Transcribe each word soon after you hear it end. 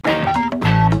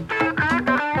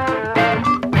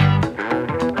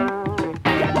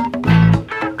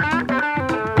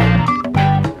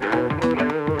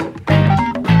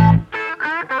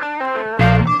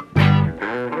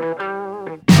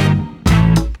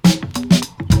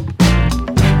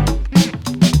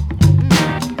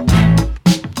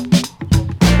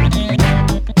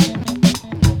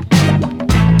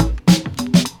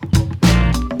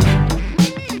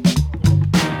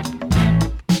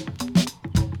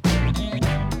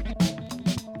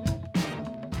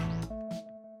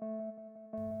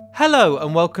Hello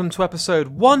and welcome to episode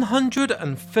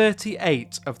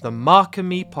 138 of the Mark and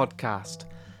Me podcast.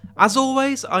 As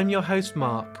always, I'm your host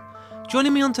Mark.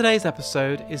 Joining me on today's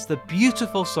episode is the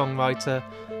beautiful songwriter.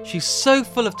 She's so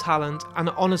full of talent and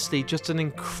honestly just an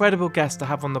incredible guest to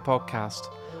have on the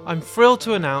podcast. I'm thrilled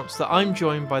to announce that I'm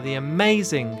joined by the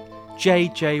amazing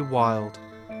JJ Wilde.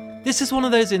 This is one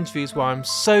of those interviews where I'm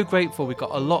so grateful we got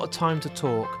a lot of time to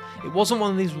talk. It wasn't one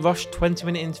of these rushed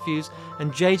 20-minute interviews,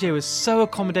 and JJ was so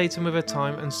accommodating with her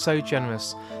time and so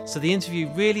generous. So the interview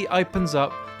really opens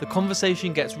up, the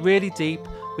conversation gets really deep,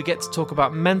 we get to talk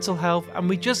about mental health, and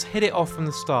we just hit it off from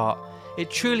the start.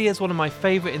 It truly is one of my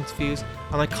favourite interviews,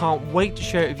 and I can't wait to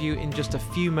share it with you in just a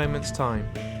few moments' time.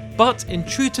 But in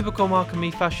true typical Mark and Me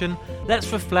fashion,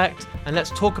 let's reflect and let's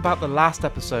talk about the last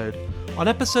episode. On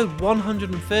episode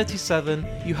 137,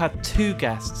 you had two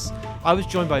guests. I was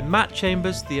joined by Matt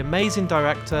Chambers, the amazing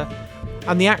director,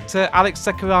 and the actor Alex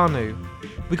Sekeranu.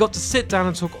 We got to sit down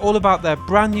and talk all about their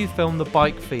brand new film, The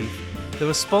Bike Thief. The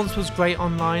response was great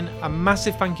online. A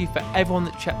massive thank you for everyone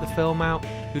that checked the film out,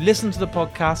 who listened to the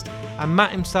podcast, and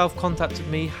Matt himself contacted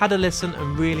me, had a listen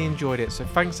and really enjoyed it. So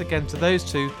thanks again to those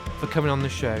two for coming on the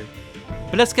show.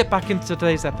 But let's get back into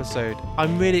today's episode.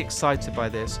 I'm really excited by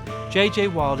this.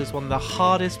 JJ Wilde is one of the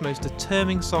hardest, most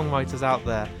determining songwriters out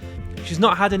there. She's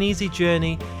not had an easy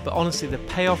journey, but honestly the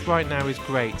payoff right now is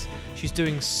great. She's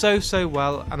doing so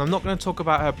well, and I'm not going to talk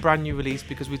about her brand new release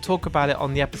because we talk about it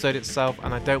on the episode itself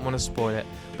and I don't want to spoil it.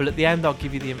 But at the end I'll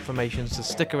give you the information, so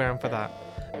stick around for that.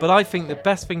 But I think the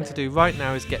best thing to do right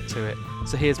now is get to it.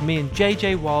 So here's me and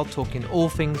JJ Wilde talking all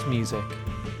things music.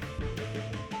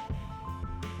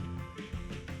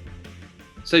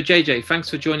 So JJ, thanks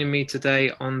for joining me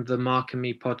today on the Mark and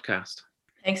Me podcast.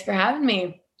 Thanks for having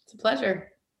me. It's a pleasure.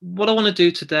 What I want to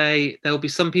do today, there'll be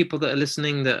some people that are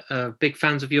listening that are big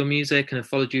fans of your music and have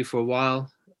followed you for a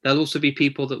while. There'll also be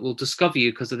people that will discover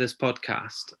you because of this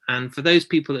podcast. And for those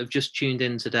people that have just tuned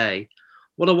in today,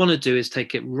 what I want to do is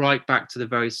take it right back to the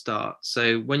very start.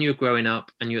 So when you were growing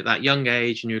up and you're at that young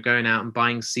age and you're going out and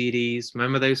buying CDs,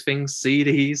 remember those things,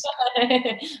 CDs?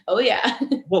 Oh yeah.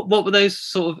 What were those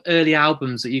sort of early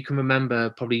albums that you can remember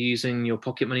probably using your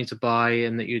pocket money to buy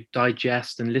and that you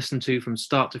digest and listen to from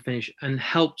start to finish and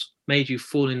made you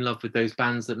fall in love with those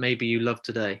bands that maybe you love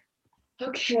today?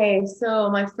 Okay, so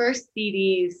my first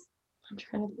CDs, I'm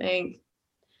trying to think.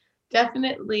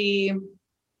 Definitely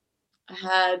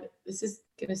this is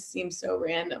gonna seem so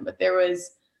random, but there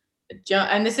was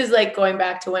and this is like going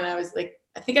back to when I was like,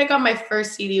 I think I got my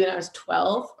first CD when I was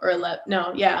 12 or 11.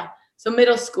 No, yeah. So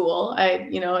middle school, I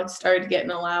started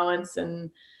getting allowance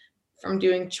and from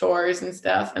doing chores and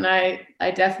stuff. And I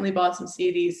definitely bought some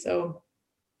CDs. So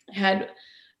I had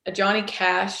a Johnny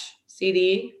Cash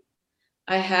CD.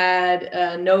 I had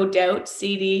a No Doubt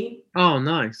CD. Oh,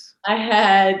 nice. I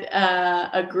had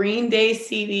a Green Day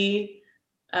CD,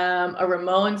 a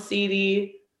Ramones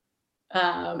CD.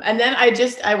 And then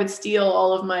I would steal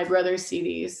all of my brother's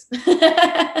CDs.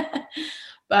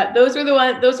 But those are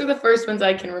the first ones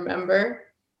I can remember.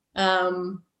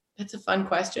 That's a fun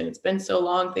question. It's been so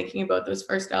long thinking about those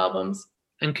first albums.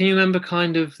 And can you remember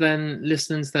kind of then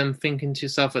listening to them, thinking to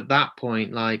yourself at that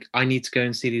point, like, I need to go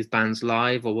and see these bands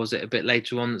live? Or was it a bit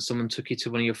later on that someone took you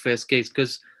to one of your first gigs?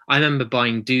 Because I remember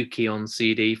buying Dookie on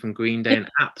CD from Green Day and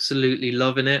absolutely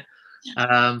loving it.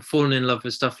 Falling in love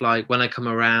with stuff like When I Come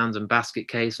Around and Basket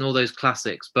Case and all those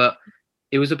classics. But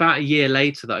it was about a year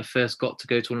later that I first got to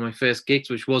go to one of my first gigs,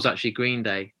 which was actually Green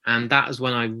Day. And that is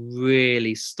when I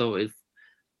really started.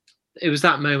 It was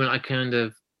that moment I kind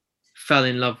of fell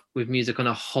in love with music on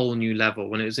a whole new level,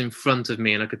 when it was in front of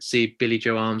me and I could see Billy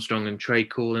Joe Armstrong and Trey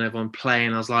Cool and everyone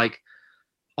playing. I was like,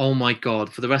 oh my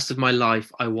God, for the rest of my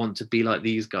life, I want to be like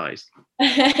these guys.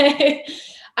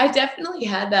 I definitely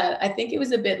had that. I think it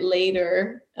was a bit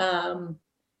later. I'm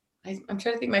trying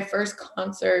to think my first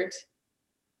concert.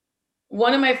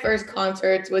 One of my first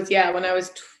concerts was, when I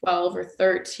was 12 or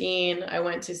 13, I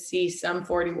went to see Sum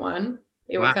 41.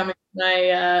 They were coming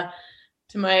to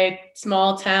my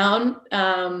small town.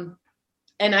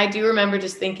 And I do remember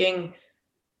just thinking,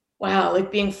 wow,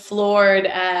 like being floored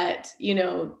at,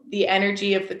 the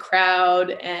energy of the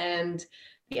crowd and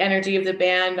the energy of the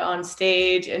band on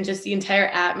stage and just the entire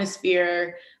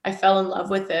atmosphere. I fell in love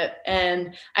with it.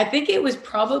 And I think it was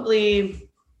probably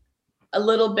a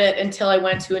little bit until I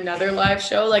went to another live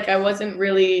show. Like I wasn't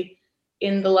really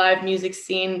in the live music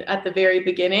scene at the very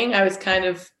beginning. I was kind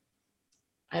of,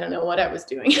 I don't know what I was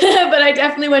doing, but I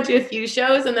definitely went to a few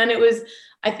shows. And then it was,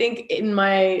 I think in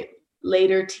my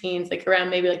later teens, like around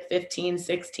maybe like 15,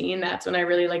 16, that's when I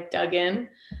really like dug in.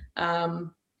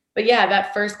 But yeah,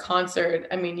 that first concert,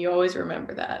 I mean, you always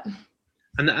remember that.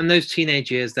 And those teenage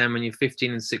years then when you're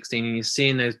 15 and 16 and you're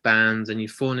seeing those bands and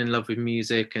you've fallen in love with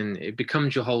music and it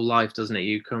becomes your whole life, doesn't it?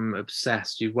 You become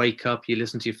obsessed. You wake up, you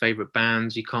listen to your favorite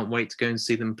bands, you can't wait to go and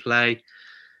see them play.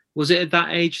 Was it at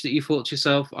that age that you thought to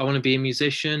yourself, I want to be a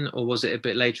musician, or was it a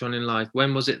bit later on in life?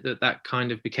 When was it that that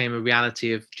kind of became a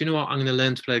reality of, do you know what, I'm going to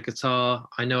learn to play the guitar.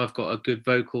 I know I've got a good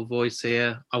vocal voice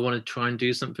here. I want to try and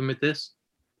do something with this.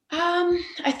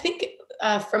 I think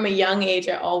from a young age,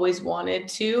 I always wanted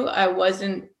to. I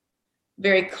wasn't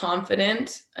very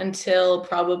confident until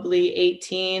probably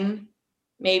 18,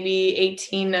 maybe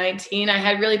 18, 19. I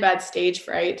had really bad stage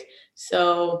fright.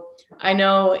 So I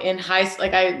know in high school,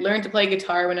 like I learned to play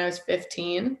guitar when I was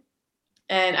 15,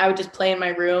 and I would just play in my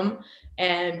room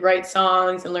and write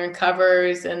songs and learn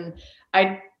covers. And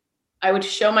I I would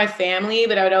show my family,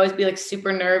 but I would always be like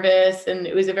super nervous. And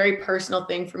it was a very personal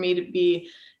thing for me to be,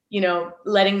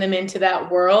 letting them into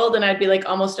that world. And I'd be like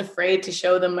almost afraid to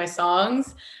show them my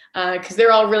songs because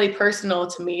they're all really personal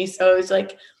to me. So it was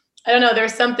like, I don't know,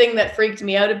 there's something that freaked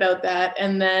me out about that.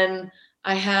 And then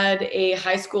I had a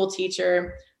high school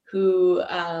teacher who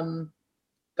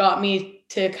got me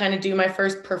to kind of do my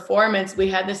first performance. We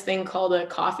had this thing called a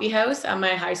coffee house at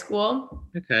my high school.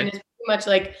 Okay. And it's pretty much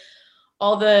like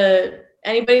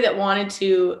anybody that wanted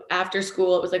to after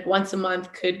school, it was like once a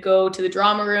month, could go to the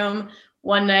drama room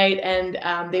one night, and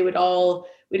we'd all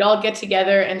get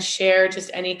together and share just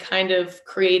any kind of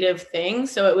creative thing.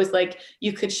 So it was like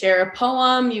you could share a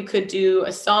poem, you could do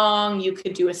a song, you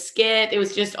could do a skit. It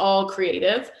was just all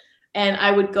creative. And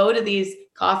I would go to these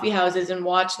coffee houses and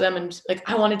watch them and just like,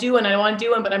 I want to do one,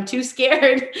 but I'm too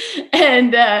scared.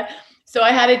 And so I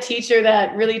had a teacher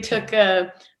that really took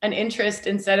an interest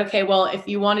and said, okay, well, if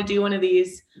you want to do one of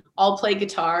these, I'll play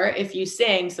guitar if you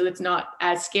sing, so it's not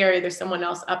as scary. There's someone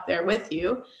else up there with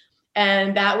you.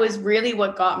 And that was really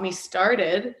what got me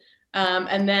started.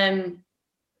 And then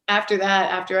after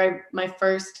that, my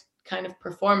first kind of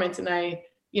performance, and I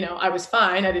was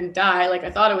fine. I didn't die like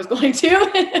I thought I was going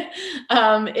to.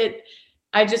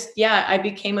 I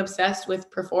became obsessed with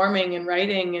performing and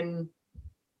writing, and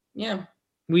yeah.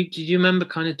 Did you remember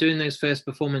kind of doing those first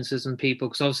performances and people,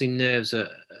 because obviously nerves are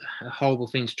a horrible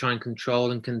thing to try and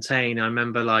control and contain. I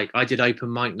remember like I did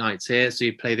open mic nights here, so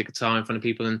you play the guitar in front of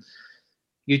people and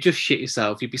you just shit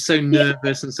yourself. You'd be so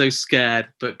nervous and so scared.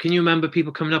 But can you remember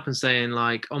people coming up and saying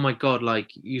like, oh my God,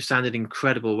 like you sounded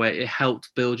incredible, where it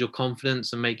helped build your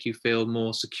confidence and make you feel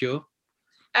more secure?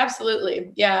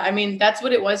 Absolutely. Yeah. I mean, that's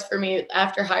what it was for me.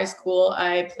 After high school,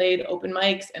 I played open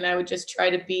mics and I would just try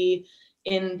to be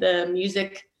in the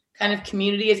music kind of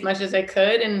community as much as I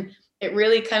could. And it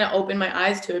really kind of opened my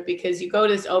eyes to it, because you go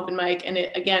to this open mic and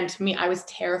it, again, to me, I was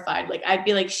terrified. Like I'd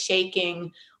be like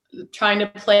shaking, trying to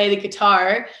play the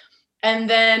guitar. And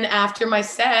then after my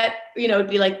set, it'd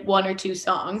be like one or two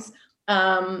songs.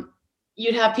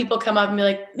 You'd have people come up and be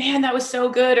like, man, that was so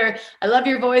good, or I love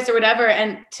your voice, or whatever.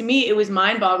 And to me, it was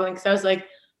mind boggling, because I was like,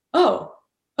 oh,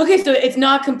 okay, so it's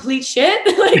not complete shit.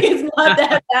 Like it's not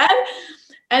that bad.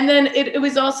 And then it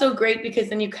was also great, because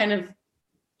then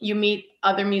you meet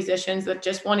other musicians that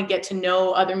just want to get to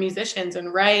know other musicians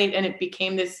and write. And it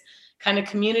became this kind of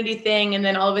community thing. And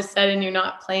then all of a sudden you're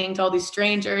not playing to all these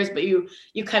strangers, but you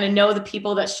kind of know the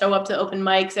people that show up to open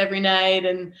mics every night.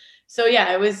 And so,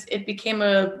 yeah, it became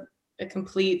a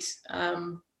complete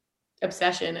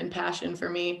obsession and passion for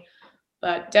me.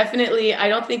 But definitely, I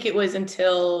don't think it was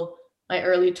until my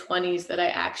early 20s that I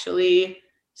actually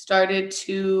started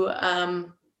to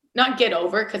not get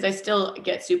over, because I still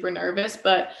get super nervous,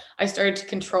 but I started to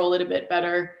control it a bit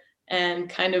better and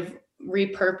kind of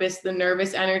repurpose the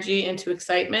nervous energy into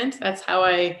excitement. That's how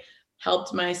I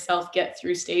helped myself get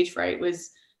through stage fright.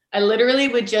 Was I literally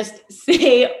would just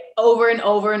say over and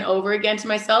over and over again to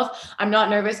myself, I'm not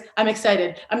nervous, I'm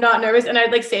excited, I'm not nervous. And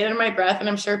I'd like say it under my breath, and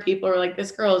I'm sure people were like,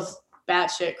 this girl's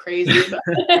batshit crazy.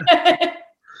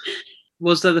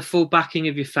 Was there the full backing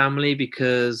of your family?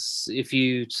 Because if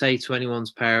you say to anyone's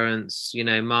parents,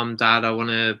 mum, dad, I want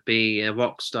to be a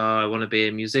rock star, I want to be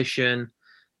a musician,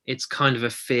 it's kind of a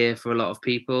fear for a lot of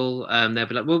people. They'll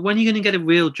be like, well, when are you going to get a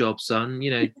real job, son?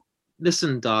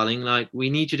 Listen, darling, like we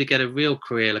need you to get a real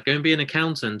career, like go and be an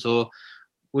accountant. Or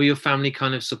were your family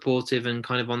kind of supportive and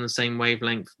kind of on the same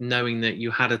wavelength, knowing that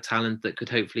you had a talent that could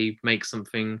hopefully make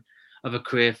something of a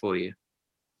career for you?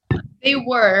 They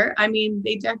were. I mean,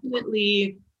 they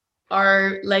definitely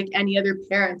are like any other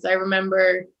parents. I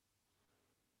remember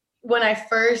when I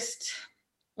first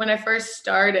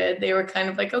started, they were kind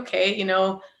of like, okay,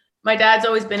 my dad's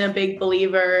always been a big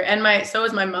believer, and so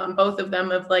is my mom, both of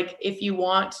them, of like, if you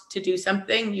want to do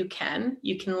something, you can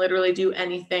literally do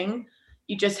anything.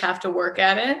 You just have to work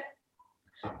at it.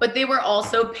 but they were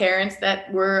also parents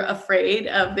that were afraid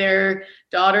of their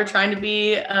daughter trying to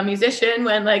be a musician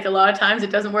when like a lot of times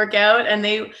it doesn't work out. And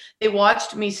they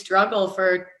watched me struggle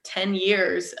for 10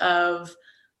 years of,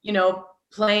 you know,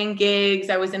 playing gigs.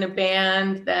 I was in a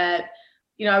band that,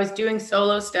 you know, I was doing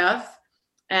solo stuff,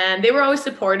 and they were always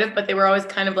supportive, but they were always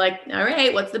kind of like, all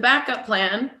right, what's the backup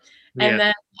plan? And Yeah.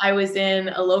 then I was in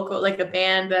a local, like a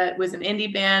band that was an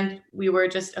indie band. We were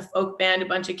just a folk band, a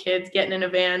bunch of kids getting in a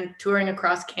van, touring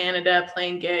across Canada,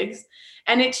 playing gigs.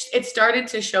 And it started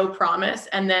to show promise.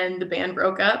 And then the band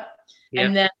broke up. Yeah.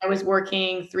 And then I was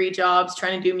working 3 jobs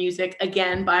trying to do music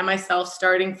again by myself,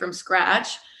 starting from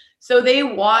scratch. So they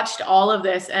watched all of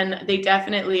this, and they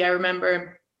definitely, I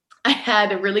remember I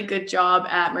had a really good job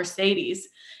at Mercedes.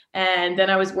 And then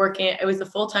I was working, it was a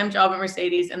full-time job at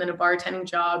Mercedes and then a bartending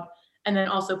job, and then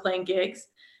also playing gigs.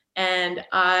 And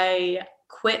I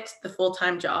quit the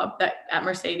full-time job that at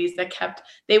Mercedes that kept,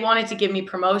 they wanted to give me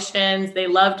promotions. They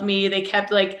loved me. They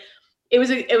kept like, it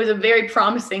was a very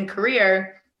promising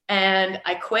career. And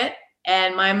I quit,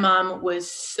 and my mom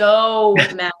was so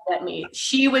mad at me.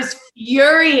 She was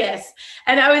furious.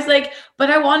 And I was like,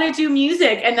 but I want to do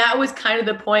music. And that was kind of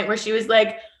the point where she was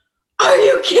like, are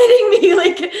you kidding me?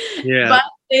 Like, Yeah. but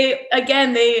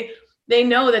they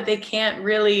know that they can't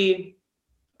really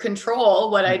control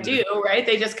what I do, right?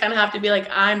 They just kind of have to be like,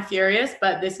 I'm furious,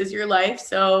 but this is your life.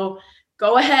 So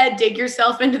go ahead, dig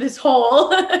yourself into this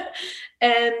hole.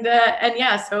 And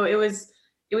yeah, so it was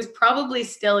probably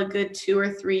still a good 2 or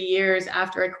 3 years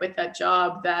after I quit that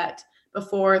job that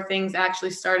before things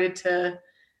actually started to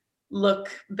look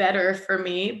better for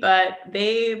me. But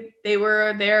they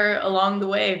were there along the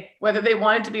way, whether they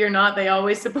wanted to be or not. They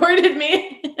always supported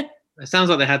me. It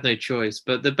sounds like they had no choice,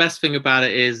 but the best thing about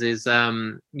it is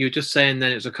you were just saying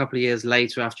then it was a couple of years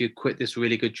later after you quit this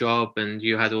really good job and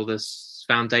you had all this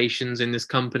foundations in this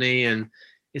company, and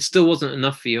it still wasn't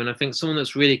enough for you. And I think someone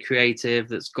that's really creative,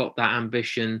 that's got that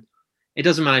ambition, it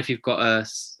doesn't matter if you've got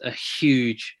a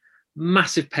huge,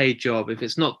 massive paid job. If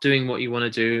it's not doing what you want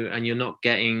to do and you're not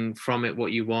getting from it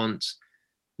what you want,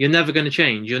 you're never going to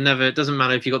change. It doesn't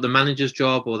matter if you've got the manager's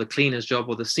job or the cleaner's job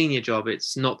or the senior job,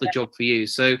 it's not the job for you.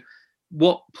 So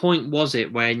what point was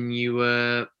it when you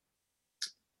were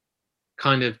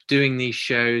kind of doing these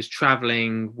shows,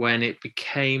 traveling, when it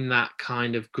became that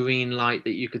kind of green light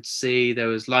that you could see there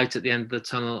was light at the end of the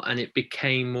tunnel, and it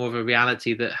became more of a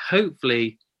reality that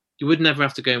hopefully you would never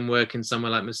have to go and work in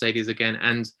somewhere like Mercedes again,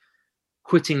 and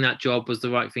quitting that job was the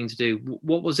right thing to do?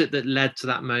 What was it that led to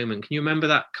that moment? Can you remember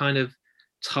that kind of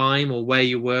time, or where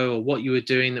you were, or what you were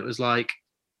doing that was like,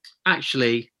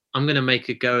 actually, I'm going to make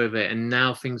a go of it, and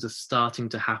now things are starting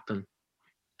to happen?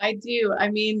 I do. I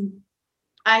mean,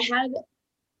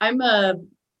 I'm a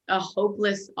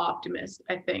hopeless optimist,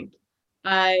 I think.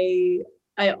 I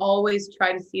always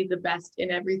try to see the best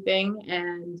in everything,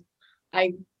 and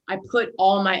I put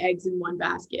all my eggs in one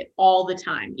basket all the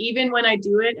time. Even when I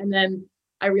do it and then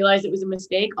I realize it was a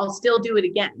mistake, I'll still do it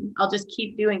again. I'll just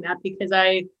keep doing that because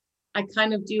I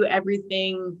kind of do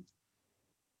everything.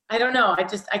 I don't know.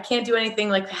 I can't do anything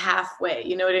like halfway.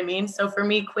 You know what I mean? So for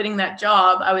me, quitting that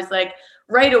job, I was like,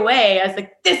 right away, I was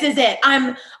like, this is it.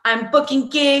 I'm booking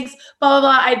gigs, blah, blah,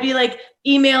 blah. I'd be like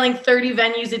emailing 30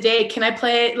 venues a day. Can I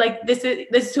play? Like, this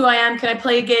is who I am. Can I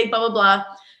play a gig? Blah, blah, blah.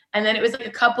 And then it was like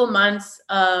a couple months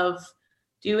of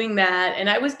doing that. And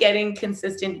I was getting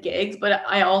consistent gigs, but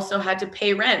I also had to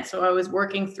pay rent. So I was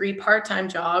working 3 part-time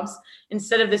jobs.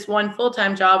 Instead of this one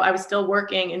full-time job, I was still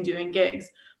working and doing gigs.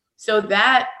 So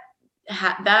that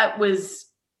was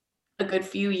a good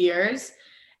few years.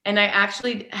 And I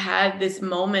actually had this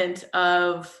moment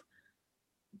of,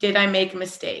 did I make a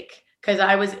mistake? Because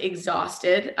I was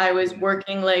exhausted. I was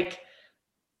working like,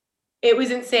 it was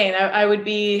insane. I would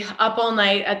be up all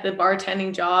night at the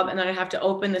bartending job, and then I'd have to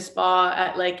open the spa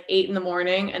at like 8 a.m.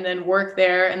 and then work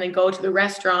there, and then go to the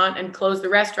restaurant and close the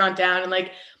restaurant down.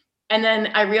 And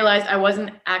then I realized I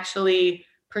wasn't actually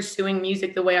pursuing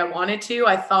music the way I wanted to.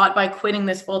 I thought by quitting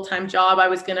this full-time job, I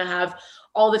was going to have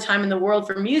all the time in the world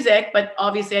for music, but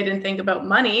obviously I didn't think about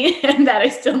money and that I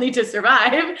still need to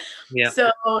survive. Yeah.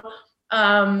 So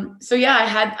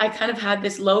yeah, I kind of had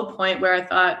this low point where I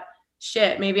thought,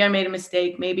 shit, maybe I made a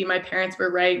mistake. Maybe my parents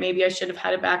were right. Maybe I should have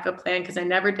had a backup plan, because I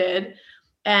never did.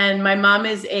 And my mom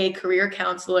is a career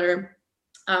counselor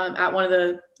at one of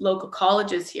the local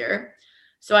colleges here.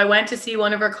 So I went to see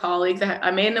one of her colleagues.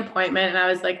 I made an appointment, and I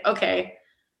was like, okay,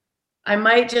 I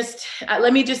might just,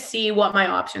 let me just see what my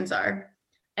options are.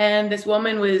 And this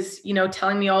woman was,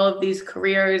 telling me all of these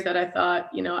careers that I thought,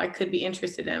 I could be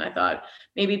interested in. I thought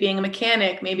maybe being a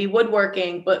mechanic, maybe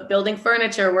woodworking, but building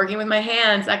furniture, working with my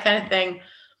hands, that kind of thing.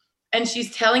 And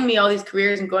she's telling me all these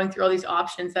careers and going through all these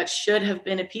options that should have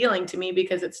been appealing to me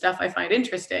because it's stuff I find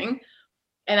interesting.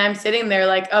 And I'm sitting there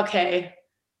like, okay,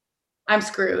 I'm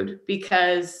screwed,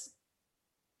 because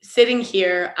sitting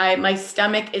here, my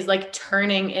stomach is like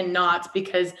turning in knots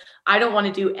because I don't want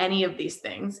to do any of these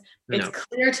things. It's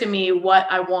clear to me what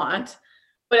I want.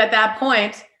 But at that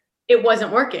point, it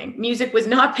wasn't working. Music was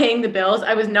not paying the bills.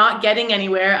 I was not getting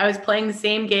anywhere. I was playing the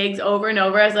same gigs over and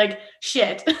over. I was like,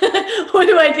 shit, what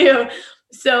do I do?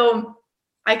 So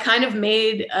I kind of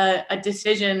made a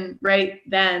decision right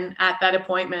then at that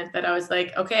appointment that I was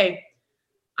like, okay,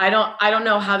 I don't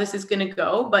know how this is going to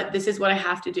go, but this is what I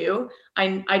have to do.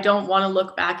 I don't want to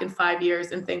look back in 5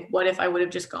 years and think, what if I would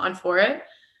have just gone for it?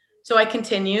 So I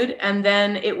continued. And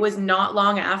then it was not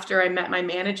long after I met my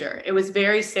manager. It was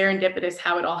very serendipitous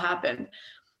how it all happened.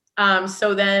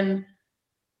 So then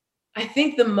I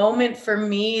think the moment for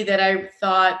me that I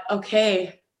thought,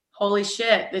 okay, holy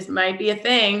shit, this might be a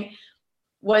thing,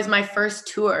 was my first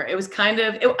tour. It was kind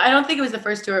of, I don't think it was the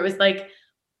first tour. It was like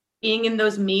being in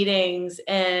those meetings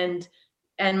and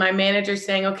my manager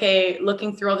saying, okay,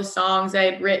 looking through all the songs I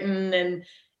had written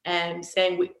and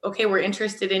saying, okay, we're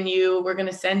interested in you. We're going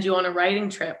to send you on a writing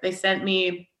trip. They sent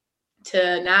me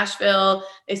to Nashville.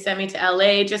 They sent me to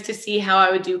LA just to see how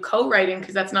I would do co-writing,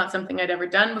 because that's not something I'd ever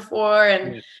done before,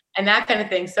 and that kind of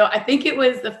thing. So I think it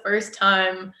was the first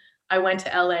time I went to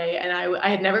LA, and I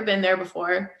had never been there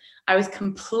before. I was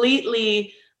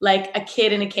completely like a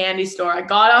kid in a candy store. I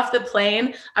got off the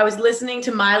plane. I was listening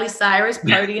to Miley Cyrus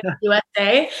Party in the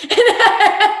USA.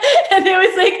 And it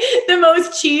was like the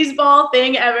most cheeseball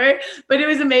thing ever, but it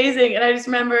was amazing. And I just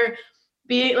remember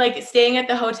being like staying at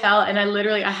the hotel, and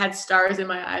I had stars in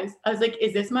my eyes. I was like,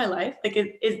 is this my life? Like,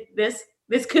 is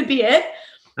this could be it?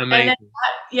 Amazing. And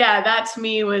then that to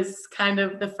me was kind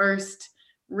of the first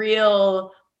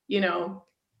real,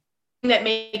 that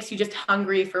makes you just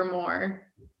hungry for more.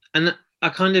 And I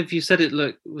kind of, you said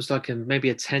it was like maybe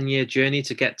a 10-year journey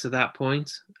to get to that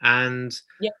point. And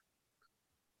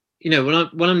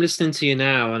when I'm listening to you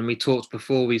now, and we talked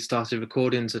before we started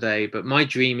recording today, but my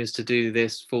dream is to do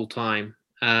this full time.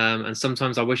 And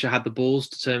sometimes I wish I had the balls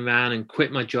to turn around and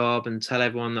quit my job and tell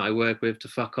everyone that I work with to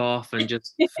fuck off and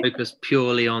just focus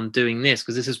purely on doing this,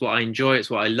 because this is what I enjoy. It's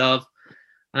what I love.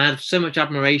 And I have so much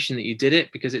admiration that you did it,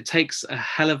 because it takes a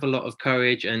hell of a lot of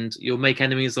courage, and you'll make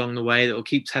enemies along the way that will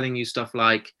keep telling you stuff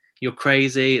like, you're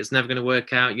crazy, it's never going to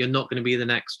work out, you're not going to be the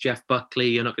next Jeff Buckley,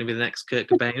 you're not going to be the next Kurt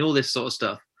Cobain, all this sort of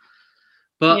stuff.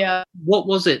 But what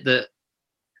was it that,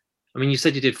 I mean, you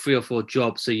said you did 3 or 4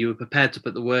 jobs, so you were prepared to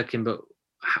put the work in, but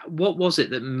what was it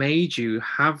that made you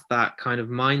have that kind of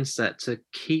mindset to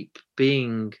keep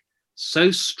being so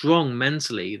strong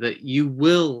mentally that you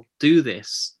will do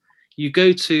this? You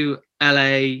go to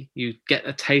LA, you get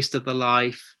a taste of the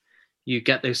life, you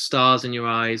get those stars in your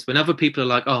eyes. When other people are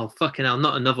like, oh, fucking hell,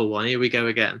 not another one, here we go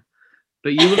again.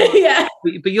 But you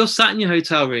but you're sat in your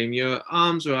hotel room, your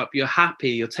arms are up, you're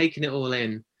happy, you're taking it all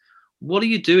in. What are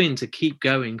you doing to keep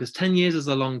going? Because 10 years is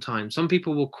a long time. Some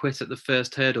people will quit at the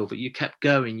first hurdle, but you kept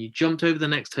going. You jumped over the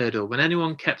next hurdle. When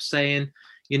anyone kept saying,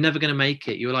 you're never going to make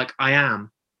it, you were like, I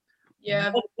am.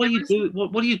 Yeah. What are you doing?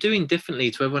 What are you doing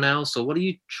differently to everyone else, or what are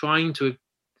you trying to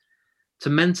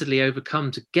mentally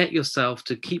overcome to get yourself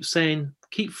to keep saying,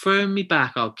 keep throwing me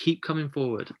back, I'll keep coming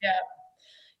forward? Yeah.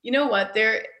 You know what?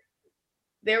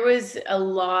 There was a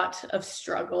lot of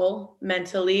struggle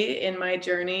mentally in my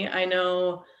journey. I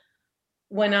know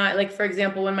when for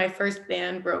example, when my first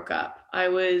band broke up, I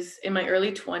was in my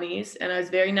early 20s and I was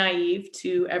very naive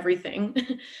to everything.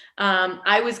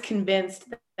 I was convinced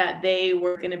that we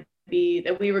were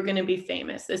going to be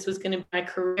famous. This was going to be my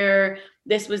career.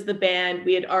 This was the band.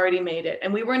 We had already made it.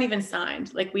 And we weren't even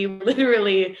signed. Like, we were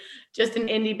literally just an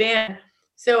indie band.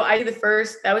 So that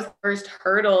was the first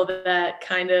hurdle that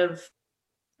kind of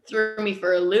threw me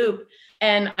for a loop.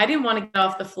 And I didn't want to get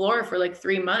off the floor for like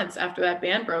 3 months after that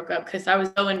band broke up, because I was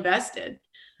so invested.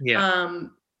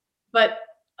 But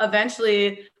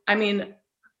eventually, I mean,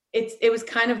 it was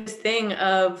kind of this thing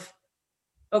of,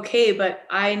 okay, but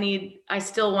I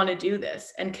still want to do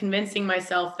this, and convincing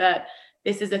myself that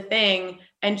this is a thing,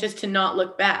 and just to not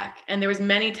look back. And there was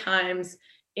many times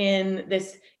in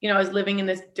this, I was living in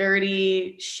this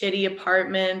dirty, shitty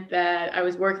apartment, that I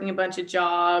was working a bunch of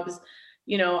jobs.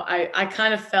 I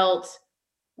kind of felt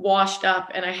washed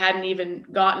up, and I hadn't even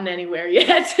gotten anywhere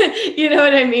yet. You know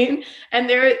what I mean? And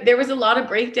there was a lot of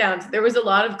breakdowns. There was a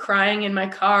lot of crying in my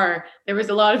car. There was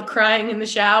a lot of crying in the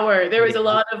shower. There was a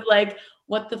lot of like,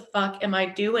 what the fuck am I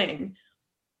doing?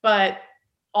 But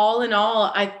all in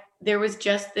all, there was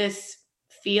just this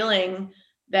feeling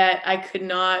that I could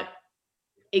not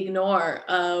ignore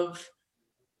of,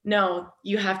 no,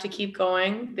 you have to keep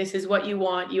going. This is what you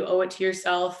want. You owe it to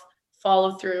yourself.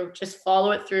 Follow through. Just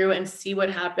follow it through and see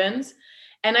what happens.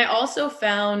 And I also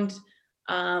found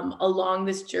along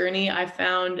this journey, I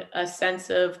found a sense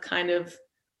of kind of,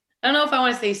 I don't know if I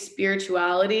want to say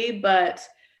spirituality, but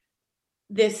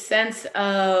this sense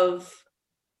of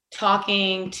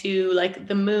talking to like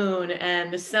the moon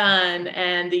and the sun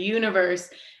and the universe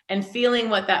and feeling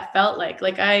what that felt like.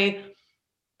 Like I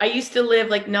used to live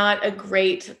like not a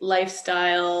great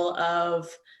lifestyle of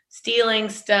stealing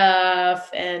stuff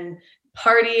and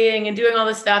partying and doing all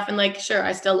this stuff. And like, sure,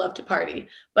 I still love to party.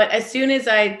 But as soon as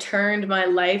I turned my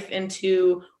life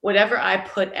into whatever I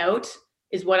put out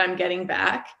is what I'm getting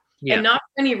back, Yeah. and not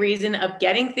for any reason of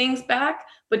getting things back,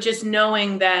 but just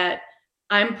knowing that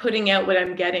I'm putting out what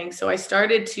I'm getting. So I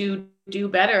started to do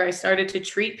better. I started to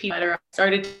treat people better. I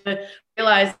started to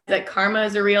realize that karma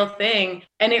is a real thing.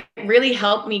 And it really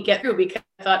helped me get through, because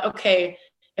I thought, okay,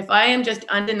 if I am just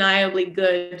undeniably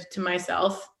good to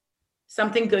myself,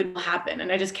 something good will happen.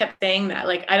 And I just kept saying that.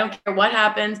 Like, I don't care what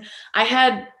happens.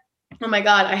 Oh my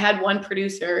God, I had one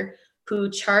producer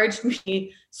who charged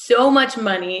me so much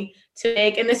money to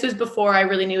make, and this was before I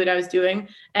really knew what I was doing.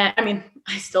 And I mean,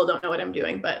 I still don't know what I'm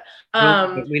doing, but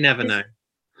We never know.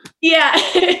 yeah.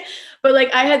 But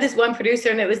like, I had this one producer,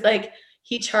 and it was like,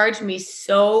 he charged me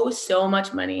so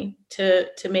much money to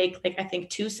make like, I think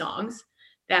 2 songs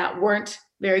that weren't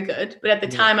very good. But at the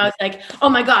time I was like, oh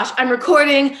my gosh, I'm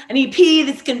recording an EP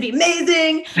that's gonna be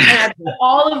amazing. And I put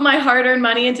all of my hard-earned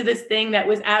money into this thing that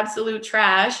was absolute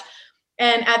trash.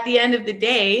 And at the end of the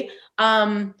day,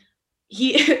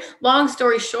 he long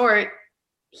story short,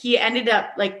 he ended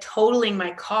up like totaling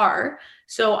my car.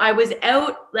 So I was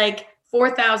out like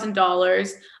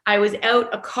 $4,000. I was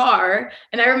out a car.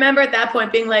 And I remember at that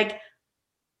point being like,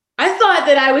 I thought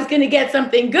that I was going to get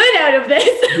something good out of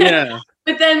this. Yeah.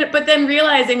 but then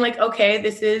realizing like, okay,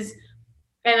 this is,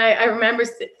 and I remember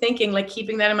thinking, like,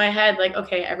 keeping that in my head, like,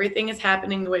 okay, everything is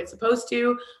happening the way it's supposed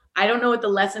to. I don't know what the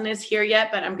lesson is here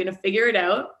yet, but I'm going to figure it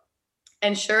out.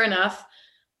 And sure enough,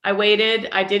 I waited.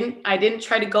 I didn't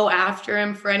try to go after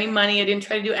him for any money. I didn't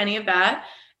try to do any of that.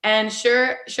 And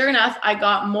sure enough, I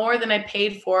got more than I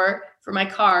paid for my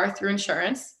car through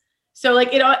insurance. So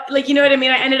like you know what I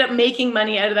mean? I ended up making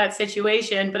money out of that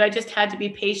situation, but I just had to be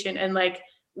patient and like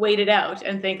wait it out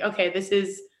and think, okay,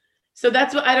 so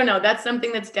that's what, I don't know. That's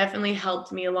something that's definitely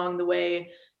helped me along the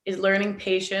way, is learning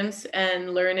patience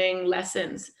and learning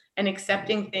lessons and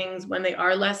accepting things when they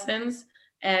are lessons,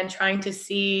 and trying to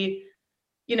see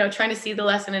the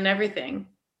lesson in everything,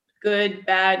 good,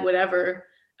 bad, whatever.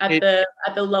 At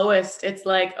the lowest, it's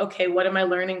like, okay, what am I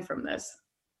learning from this?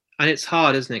 And it's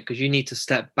hard, isn't it? Because you need to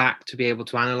step back to be able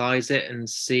to analyze it and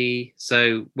see.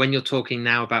 So when you're talking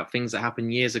now about things that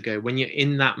happened years ago, when you're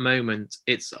in that moment,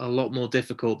 it's a lot more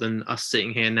difficult than us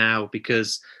sitting here now,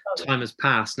 because time has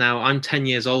passed. Now, I'm 10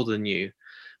 years older than you,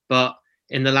 but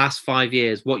in the last 5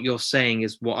 years, what you're saying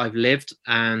is what I've lived.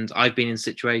 And I've been in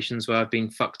situations where I've been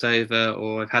fucked over,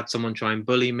 or I've had someone try and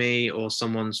bully me, or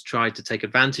someone's tried to take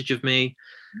advantage of me.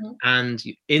 Mm-hmm. And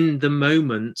in the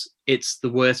moment, it's the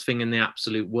worst thing in the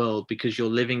absolute world, because you're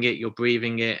living it, you're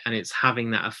breathing it, and it's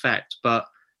having that effect. But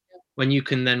when you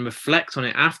can then reflect on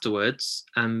it afterwards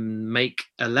and make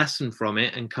a lesson from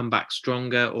it and come back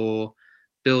stronger, or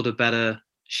build a better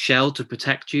shell to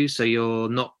protect you so you're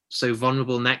not so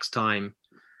vulnerable next time,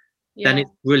 then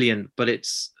it's brilliant. But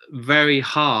it's very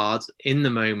hard in the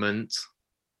moment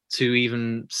to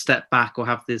even step back or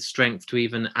have the strength to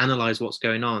even analyze what's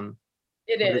going on.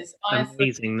 It is honestly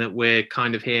amazing that we're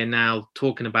kind of here now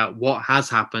talking about what has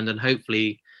happened, and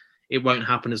hopefully it won't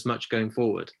happen as much going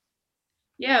forward.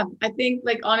 Yeah, I think,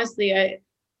 like, honestly, it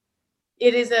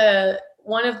is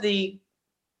one of the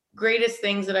greatest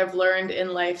things that I've learned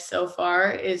in life so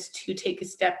far, is to take a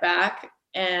step back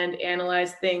and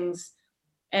analyze things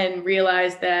and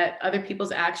realize that other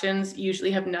people's actions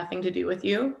usually have nothing to do with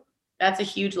you. That's a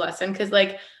huge lesson. Because,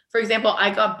 like, for example,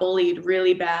 I got bullied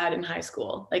really bad in high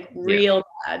school, like real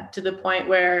bad, to the point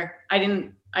where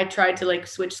I tried to like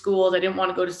switch schools. I didn't want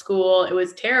to go to school. It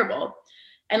was terrible.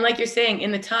 And like you're saying,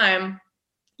 in the time,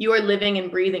 you are living and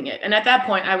breathing it. And at that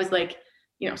point, I was like,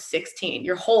 16.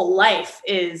 Your whole life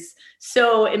is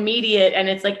so immediate, and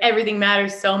it's like everything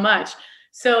matters so much.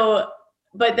 So,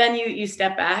 but then you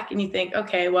step back and you think,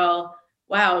 okay, well,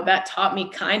 wow, that taught me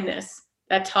kindness.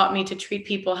 That taught me to treat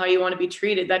people how you want to be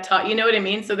treated. That taught, you know what I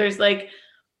mean? So there's like,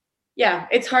 yeah,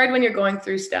 it's hard when you're going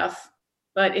through stuff,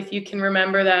 but if you can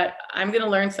remember that I'm going to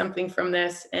learn something from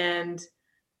this, and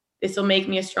this will make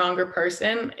me a stronger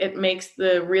person, it makes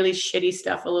the really shitty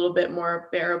stuff a little bit more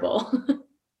bearable.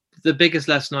 the biggest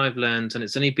lesson I've learned, and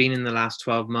it's only been in the last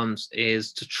 12 months,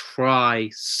 is to try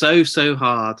so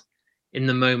hard in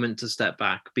the moment to step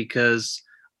back, because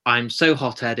I'm so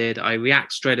hot-headed. I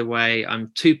react straight away.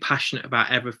 I'm too passionate about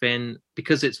everything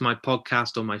because it's my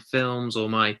podcast or my films or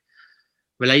my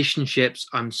relationships.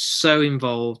 I'm so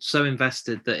involved, so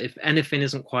invested that if anything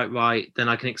isn't quite right, then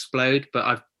I can explode. But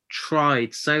I've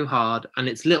tried so hard, and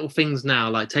it's little things now,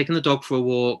 like taking the dog for a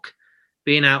walk,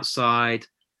 being outside,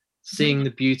 seeing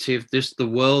the beauty of just the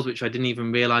world, which I didn't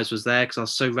even realize was there because I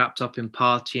was so wrapped up in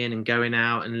partying and going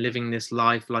out and living this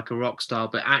life like a rock star.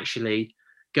 But actually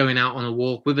going out on a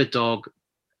walk with a dog,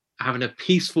 having a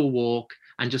peaceful walk,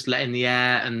 and just letting the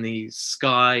air and the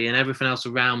sky and everything else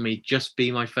around me just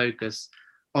be my focus,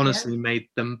 honestly made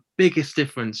the biggest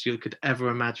difference you could ever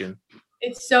imagine.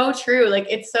 It's so true. Like,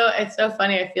 it's so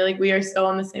funny. I feel like we are so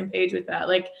on the same page with that.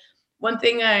 Like, one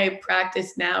thing I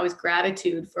practice now is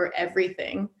gratitude for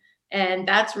everything. And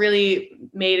that's really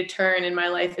made a turn in my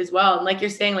life as well. And like you're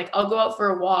saying, like, I'll go out for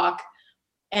a walk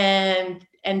and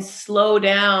slow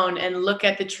down and look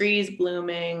at the trees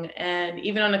blooming. And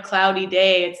even on a cloudy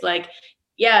day, it's like,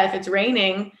 yeah, if it's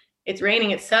raining,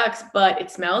 it sucks, but it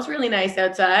smells really nice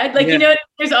outside. Like,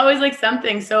 there's always like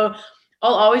something. So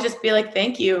I'll always just be like,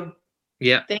 thank you.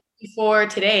 Yeah. Thank you for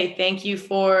today. Thank you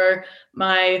for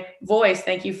my voice.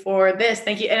 Thank you for this.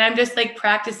 Thank you. And I'm just like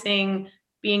practicing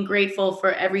being grateful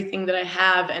for everything that I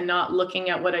have and not looking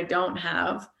at what I don't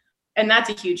have. And that's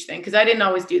a huge thing, because I didn't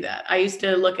always do that. I used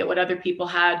to look at what other people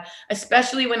had,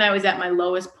 especially when I was at my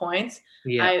lowest points.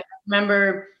 Yeah. I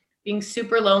remember being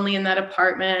super lonely in that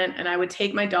apartment, and I would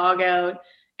take my dog out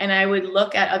and I would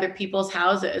look at other people's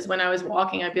houses when I was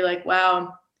walking. I'd be like,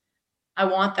 wow, I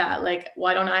want that. Like,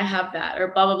 why don't I have that? Or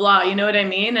blah, blah, blah. You know what I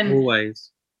mean? And always.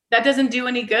 That doesn't do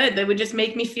any good. That would just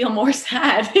make me feel more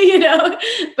sad,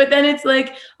 But then it's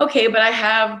like, okay, but I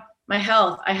have my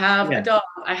health. I have a dog.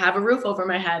 I have a roof over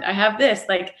my head. I have this.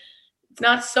 Like, it's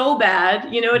not so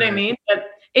bad. You know what I mean? But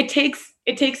it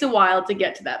takes a while to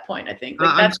get to that point, I think.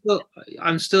 Like,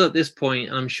 I'm still at this point,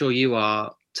 and I'm sure you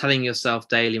are, telling yourself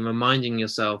daily and reminding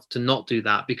yourself to not do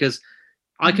that, because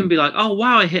I can be like, oh,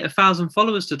 wow, I hit 1,000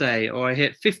 followers today, or I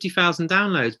hit 50,000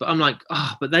 downloads. But I'm like,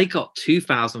 oh, but they got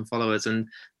 2,000 followers and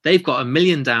they've got 1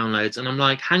 million downloads. And I'm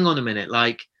like, hang on a minute,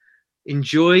 like,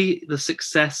 enjoy the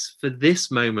success for this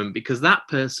moment, because that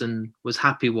person was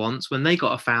happy once when they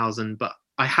got 1,000. But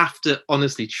I have to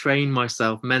honestly train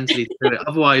myself mentally to do it.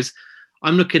 Otherwise,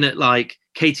 I'm looking at like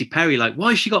Katy Perry, like,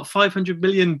 why she got 500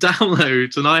 million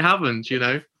downloads and I haven't,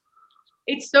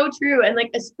 It's so true. And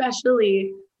like,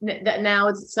 especially that now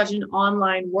it's such an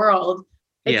online world.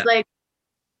 It's like,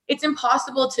 it's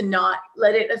impossible to not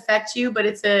let it affect you, but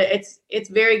it's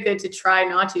very good to try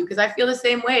not to, because I feel the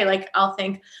same way. Like, I'll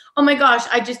think, oh my gosh,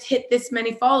 I just hit this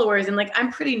many followers. And like,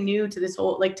 I'm pretty new to this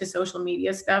whole, like, to social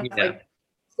media stuff. Like,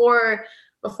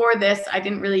 before this, I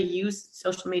didn't really use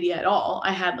social media at all.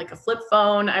 I had like a flip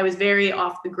phone. I was very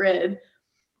off the grid.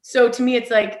 So to me,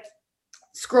 it's like,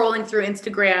 scrolling through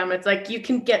Instagram, it's like you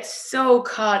can get so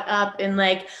caught up in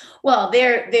like, well,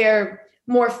 they're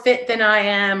more fit than I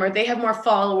am, or they have more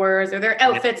followers, or their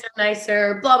outfits are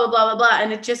nicer, blah, blah, blah, blah, blah.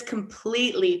 And it's just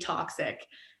completely toxic.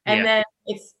 And then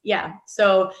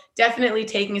so definitely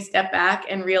taking a step back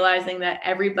and realizing that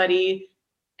everybody's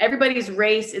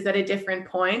race is at a different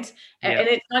point. And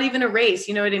it's not even a race,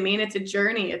 you know what I mean? It's a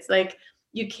journey. It's like,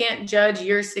 you can't judge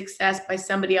your success by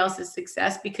somebody else's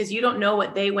success, because you don't know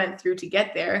what they went through to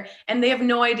get there, and they have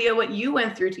no idea what you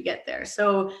went through to get there.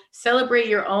 So celebrate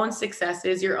your own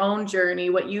successes, your own journey,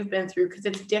 what you've been through, because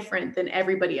it's different than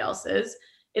everybody else's.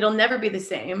 It'll never be the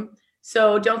same.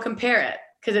 So don't compare it,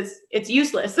 because it's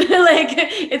useless. Like,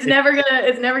 it's never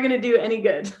gonna do any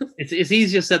good. It's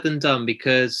easier said than done,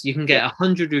 because you can get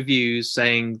 100 reviews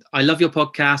saying, I love your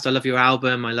podcast, I love your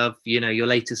album, I love, your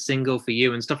latest single For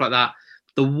You and stuff like that.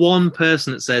 The one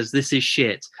person that says this is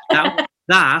shit,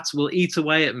 that will eat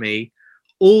away at me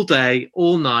all day,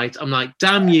 all night. I'm like,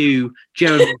 damn you,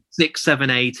 Jeremy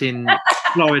 678 in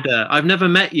Florida. I've never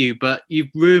met you, but you've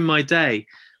ruined my day.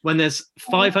 When there's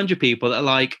 500 people that are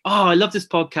like, oh, I love this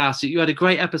podcast, you had a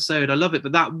great episode, I love it.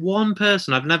 But that one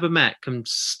person I've never met can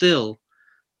still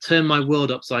turn my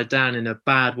world upside down in a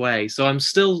bad way. So I'm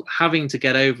still having to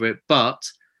get over it. But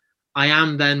I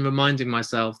am then reminding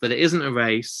myself that it isn't a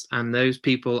race, and those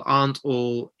people aren't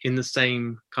all in the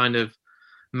same kind of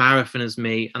marathon as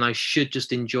me, and I should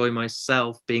just enjoy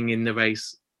myself being in the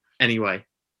race anyway.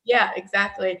 Yeah,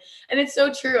 exactly. And it's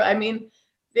so true. I mean,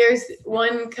 there's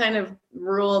one kind of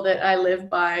rule that I live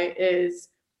by is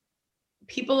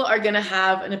people are going to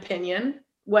have an opinion,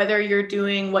 whether you're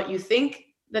doing what you think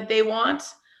that they want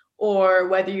or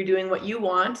whether you're doing what you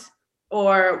want.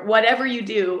 or whatever you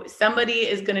do, somebody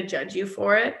is going to judge you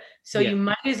for it. So Yeah. you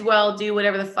might as well do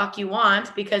whatever the fuck you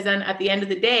want, because then at the end of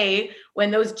the day, when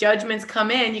those judgments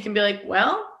come in, you can be like,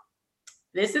 well,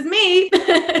 this is me.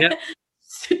 Yeah.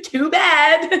 Too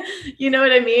bad. You know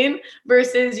what I mean?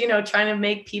 Versus, trying to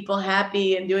make people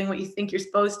happy and doing what you think you're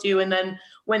supposed to. And then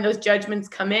when those judgments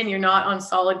come in, you're not on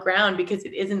solid ground because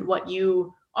it isn't what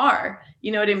you are.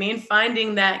 You know what I mean?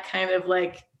 Finding that kind of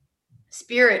like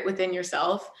spirit within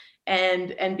yourself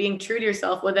and being true to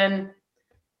yourself, well, then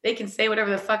they can say whatever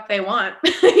the fuck they want.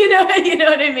 You know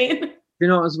what I mean? You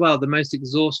know, as well, the most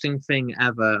exhausting thing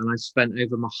ever, and I spent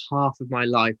over half of my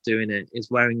life doing it,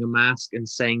 is wearing a mask and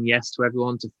saying yes to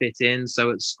everyone to fit in. So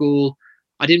at school,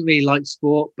 I didn't really like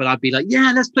sport, but I'd be like,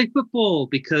 yeah, let's play football,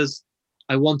 because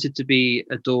I wanted to be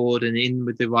adored and in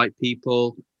with the right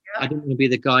people. I didn't want to be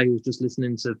the guy who was just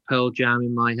listening to Pearl Jam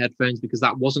in my headphones, because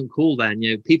that wasn't cool then.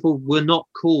 People were not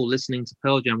cool listening to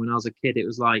Pearl Jam when I was a kid. It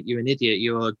was like, you're an idiot,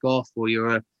 you're a goth, or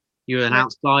you're an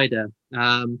outsider.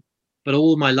 But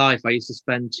all my life, I used to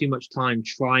spend too much time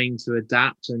trying to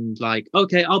adapt and like,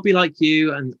 okay, I'll be like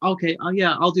you, and okay, oh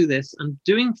yeah, I'll do this, and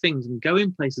doing things and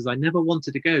going places I never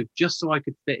wanted to go just so I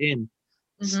could fit in.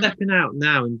 Stepping out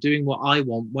now and doing what I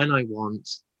want when I want.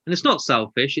 And it's not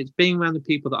selfish, it's being around the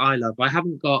people that I love. I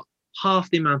haven't got half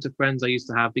the amount of friends I used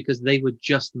to have because they were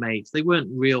just mates. They weren't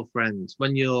real friends.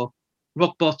 When you're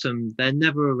rock bottom, they're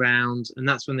never around, and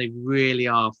that's when they really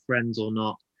are friends or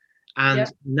not.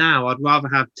 And now I'd rather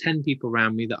have 10 people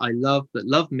around me that I love, that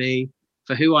love me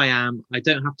for who I am. I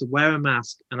don't have to wear a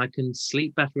mask, and I can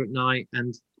sleep better at night.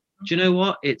 And do you know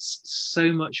what? It's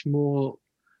so much more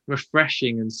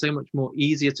refreshing and so much more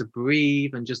easier to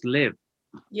breathe and just live.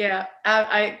 Yeah,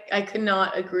 I could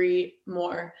not agree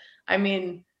more. I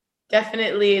mean,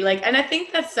 definitely, like, and I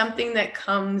think that's something that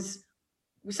comes,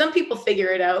 some people figure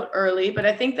it out early, but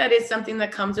I think that is something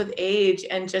that comes with age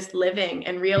and just living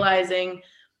and realizing.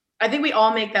 I think we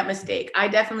all make that mistake. I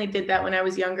definitely did that when I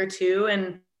was younger too.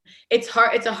 And it's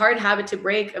hard. It's a hard habit to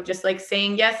break, of just like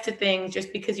saying yes to things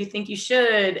just because you think you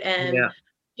should, and,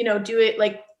 do it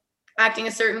like acting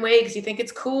a certain way because you think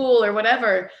it's cool or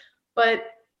whatever. But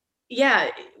yeah,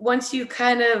 once you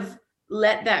kind of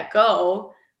let that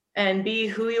go and be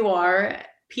who you are,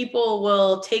 people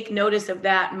will take notice of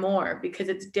that more because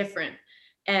it's different.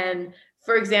 And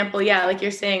for example, yeah, like you're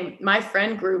saying, my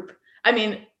friend group, I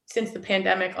mean, since the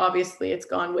pandemic, obviously it's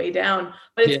gone way down,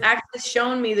 but it's actually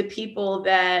shown me the people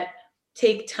that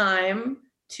take time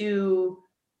to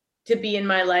be in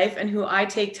my life and who I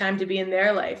take time to be in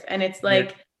their life. And it's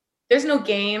like, there's no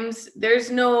games,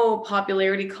 there's no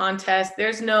popularity contest,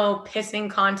 there's no pissing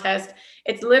contest.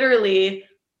 It's literally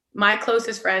my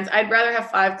closest friends. I'd rather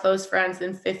have 5 close friends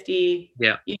than 50.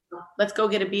 Let's go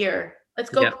get a beer. Let's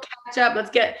go catch up.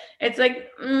 It's like,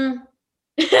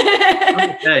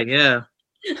 Okay, yeah.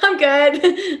 I'm good.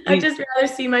 I'd just rather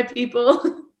see my people.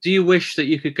 Do you wish that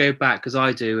you could go back, because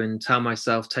I do, and tell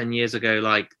myself 10 years ago,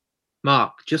 like,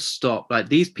 Mark, just stop. Like,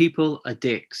 these people are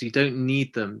dicks. You don't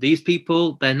need them. These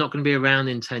people, they're not going to be around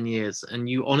in 10 years. And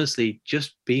you honestly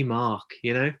just be Mark,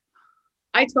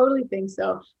 I totally think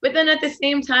so. But then at the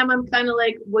same time, I'm kind of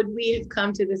like, would we have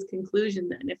come to this conclusion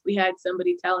then if we had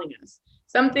somebody telling us?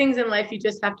 Some things in life you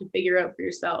just have to figure out for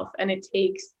yourself. And it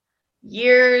takes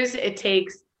years. It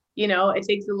takes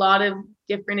a lot of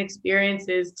different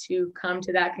experiences to come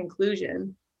to that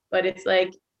conclusion. But it's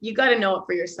like, you got to know it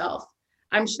for yourself.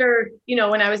 I'm sure,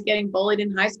 when I was getting bullied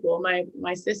in high school,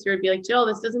 my sister would be like, Jill,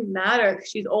 this doesn't matter because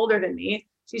she's older than me.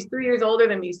 She's 3 years older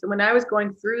than me. So when I was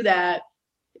going through that,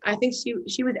 I think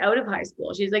she was out of high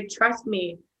school. She's like, trust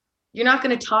me, you're not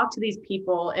going to talk to these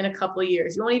people in a couple of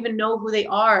years. You won't even know who they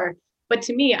are. But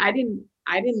to me, I didn't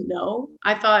know.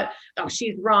 I thought, oh,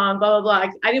 she's wrong, blah, blah,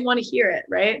 blah. I didn't want to hear it.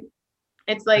 Right.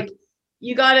 It's like,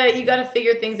 you gotta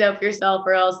figure things out for yourself,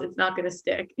 or else it's not going to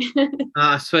stick.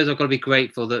 I suppose I've got to be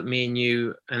grateful that me and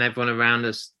you and everyone around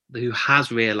us who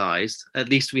has realized, at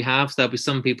least we have. So there'll be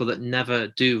some people that never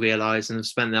do realize and have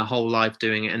spent their whole life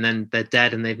doing it, and then they're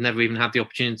dead and they've never even had the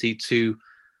opportunity to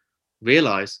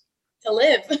realize. To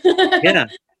live. Yeah.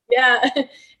 Yeah,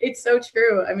 it's so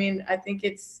true. I mean, I think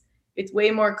it's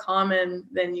way more common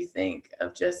than you think,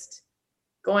 of just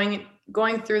going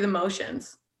through the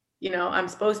motions. I'm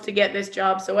supposed to get this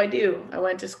job, so I do. I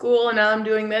went to school and now I'm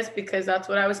doing this because that's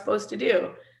what I was supposed to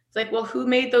do. It's like, well, who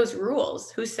made those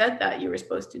rules? Who said that you were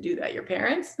supposed to do that? Your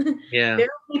parents? Yeah. They're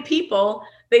only people.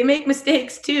 They make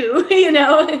mistakes too,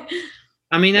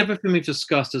 I mean, everything we've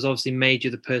discussed has obviously made you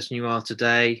the person you are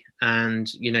today,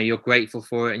 and you're grateful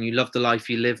for it, and you love the life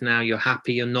you live now. You're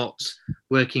happy. You're not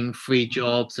working 3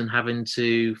 jobs and having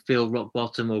to feel rock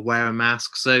bottom or wear a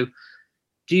mask. So,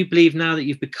 do do you believe now that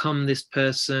you've become this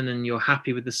person and you're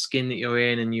happy with the skin that you're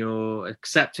in and you're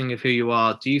accepting of who you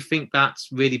are, do you think that's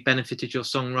really benefited your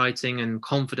songwriting and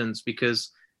confidence? Because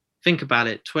think about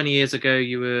it, 20 years ago,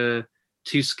 you were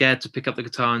too scared to pick up the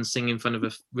guitar and sing in front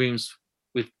of rooms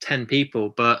with 10 people.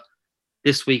 But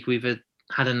this week we've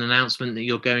had an announcement that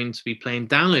you're going to be playing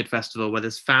Download Festival, where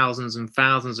there's thousands and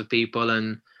thousands of people.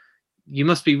 And you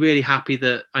must be really happy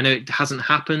that, I know it hasn't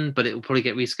happened, but it will probably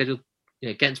get rescheduled.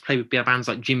 Getting to play with bands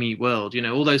like Jimmy Eat World,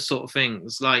 all those sort of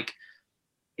things. Like,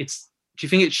 do you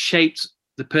think it's shaped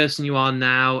the person you are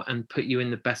now and put you in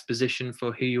the best position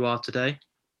for who you are today?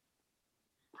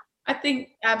 I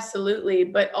think absolutely,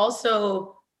 but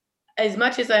also as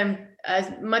much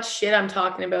shit I'm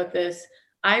talking about this,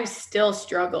 I still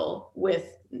struggle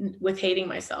with hating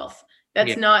myself.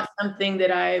 That's not something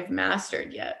that I've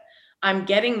mastered yet. I'm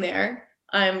getting there.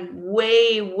 I'm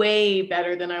way, way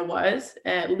better than I was,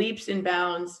 leaps and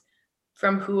bounds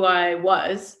from who I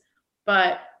was,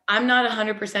 but I'm not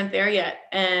 100% there yet.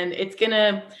 And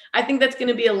I think that's going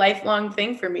to be a lifelong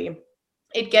thing for me.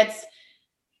 It gets,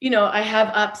 I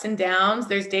have ups and downs.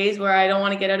 There's days where I don't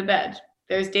want to get out of bed.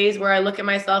 There's days where I look at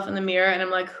myself in the mirror and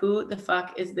I'm like, who the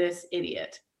fuck is this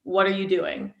idiot? What are you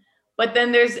doing? But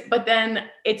then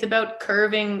it's about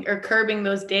curbing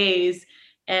those days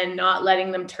and not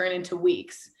letting them turn into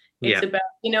weeks. It's about,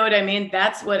 you know what I mean?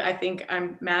 That's what I think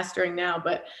I'm mastering now.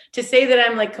 But to say that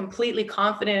I'm like completely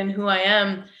confident in who I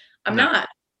am, I'm not.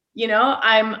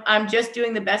 I'm just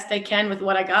doing the best I can with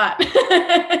what I got.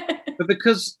 But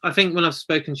because I think when I've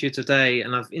spoken to you today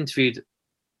and I've interviewed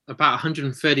about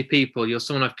 130 people, you're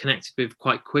someone I've connected with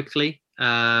quite quickly.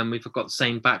 We've got the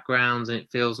same backgrounds and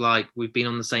it feels like we've been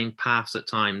on the same paths at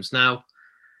times. Now,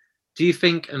 do you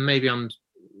think, and maybe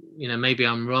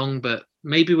I'm wrong, but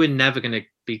maybe we're never going to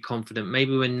be confident.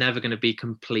 Maybe we're never going to be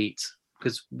complete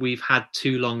because we've had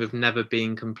too long of never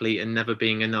being complete and never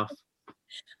being enough.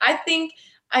 I think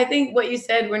what you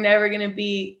said, we're never going to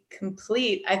be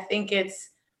complete. I think it's,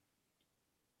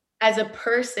 as a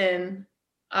person,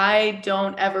 I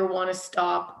don't ever want to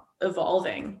stop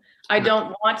evolving. I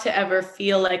don't want to ever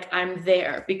feel like I'm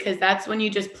there, because that's when you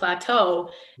just plateau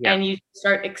and you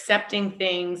start accepting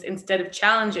things instead of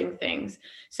challenging things.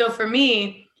 So for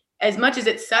me, as much as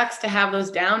it sucks to have those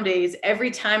down days,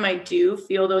 every time I do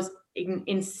feel those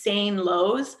insane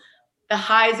lows, the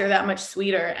highs are that much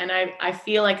sweeter. And I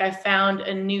feel like I found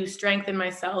a new strength in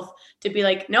myself to be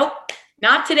like, nope,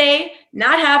 not today,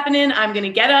 not happening. I'm going to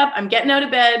get up. I'm getting out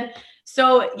of bed.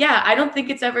 So yeah, I don't think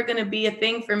it's ever going to be a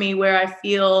thing for me where I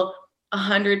feel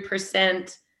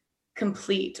 100%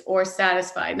 complete or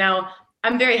satisfied. Now,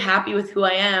 I'm very happy with who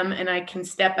I am, and I can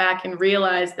step back and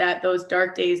realize that those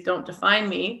dark days don't define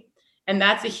me. And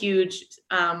that's a huge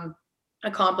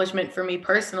accomplishment for me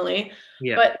personally.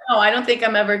 Yeah. But no, I don't think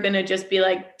I'm ever going to just be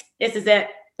like, this is it.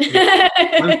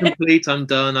 I'm complete. I'm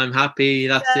done. I'm happy.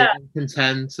 That's it. I'm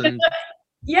content. And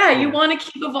you want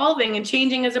to keep evolving and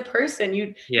changing as a person.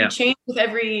 You change with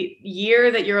every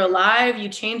year that you're alive. You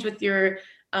change with your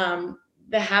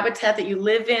the habitat that you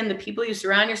live in, the people you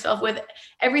surround yourself with.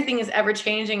 Everything is ever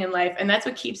changing in life, and that's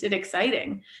what keeps it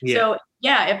exciting. So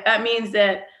if that means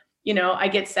that I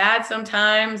get sad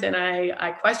sometimes and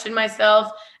I question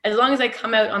myself, as long as I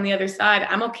come out on the other side,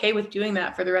 I'm okay with doing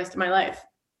that for the rest of my life.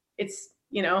 It's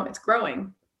it's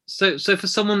growing. So for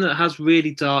someone that has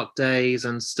really dark days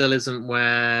and still isn't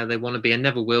where they want to be and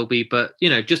never will be, but,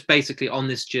 just basically on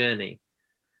this journey,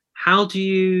 how do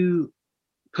you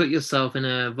put yourself in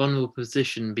a vulnerable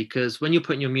position? Because when you're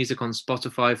putting your music on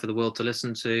Spotify for the world to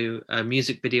listen to, a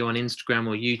music video on Instagram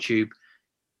or YouTube,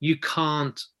 you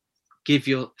can't give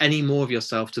any more of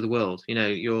yourself to the world.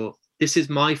 This is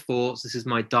my thoughts, this is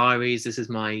my diaries, this is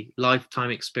my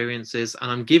lifetime experiences,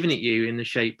 and I'm giving it you in the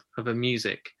shape of a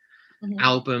music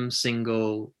album,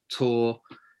 single, tour.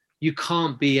 You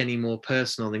can't be any more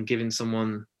personal than giving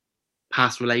someone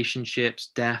past relationships,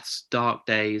 deaths, dark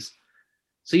days.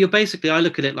 So I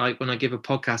look at it like when I give a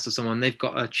podcast to someone, they've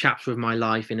got a chapter of my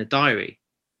life in a diary.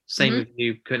 Same with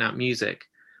you putting out music.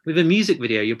 With a music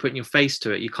video, you're putting your face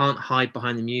to it. You can't hide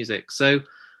behind the music. So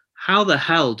how the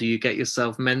hell do you get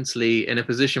yourself mentally in a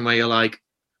position where you're like,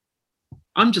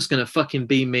 I'm just going to fucking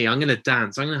be me. I'm going to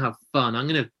dance. I'm going to have fun. I'm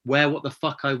going to wear what the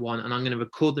fuck I want. And I'm going to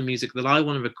record the music that I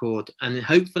want to record. And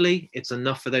hopefully it's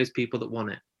enough for those people that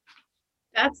want it.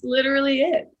 That's literally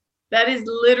it. That is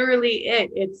literally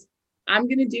it. I'm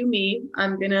going to do me.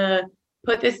 I'm going to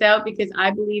put this out because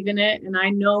I believe in it and I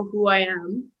know who I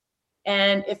am.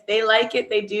 And if they like it,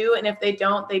 they do. And if they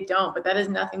don't, they don't. But that has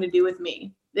nothing to do with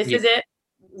me. This is it.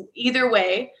 Either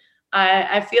way,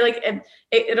 I feel like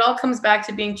it all comes back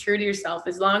to being true to yourself.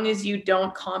 As long as you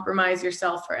don't compromise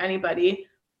yourself for anybody,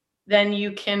 then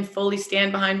you can fully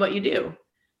stand behind what you do.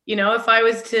 You know, if I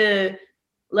was to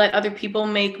let other people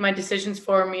make my decisions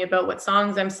for me about what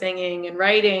songs I'm singing and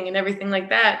writing and everything like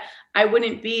that, I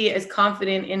wouldn't be as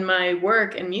confident in my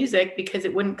work and music because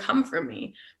it wouldn't come from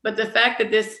me. But the fact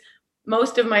that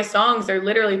most of my songs are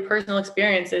literally personal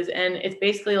experiences, and it's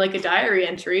basically like a diary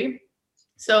entry.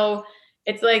 So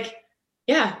it's like,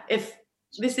 yeah, if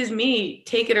this is me,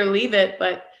 take it or leave it,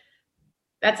 but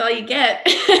that's all you get.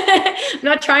 I'm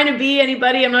not trying to be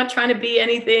anybody. I'm not trying to be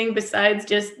anything besides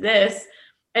just this.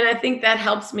 And I think that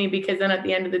helps me because then at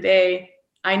the end of the day,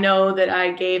 I know that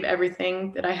I gave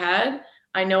everything that I had.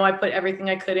 I know I put everything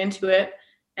I could into it.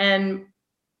 And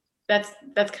that's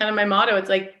kind of my motto. It's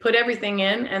like put everything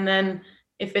in, and then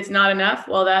if it's not enough,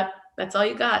 well that's all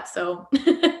you got. So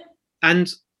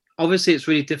And obviously it's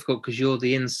really difficult because you're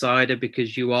the insider,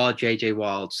 because you are JJ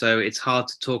Wild. So it's hard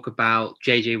to talk about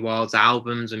JJ Wild's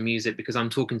albums and music because I'm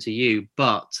talking to you.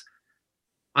 But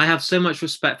I have so much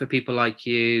respect for people like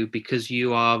you because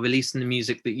you are releasing the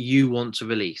music that you want to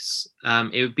release.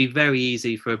 It would be very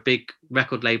easy for a big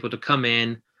record label to come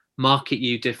in, market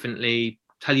you differently,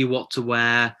 tell you what to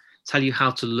wear, tell you how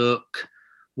to look,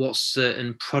 what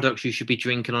certain products you should be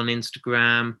drinking on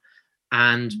Instagram,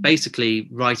 and basically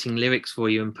writing lyrics for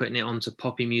you and putting it onto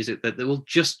poppy music that will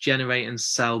just generate and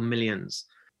sell millions.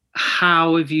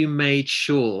 How have you made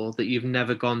sure that you've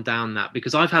never gone down that?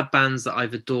 Because I've had bands that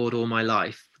I've adored all my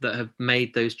life that have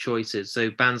made those choices.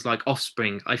 So bands like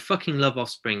Offspring, I fucking love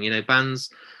Offspring. You know, bands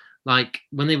like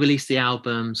when they released the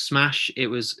album Smash, it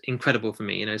was incredible for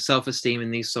me. You know, Self Esteem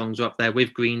and these songs are up there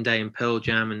with Green Day and Pearl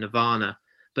Jam and Nirvana.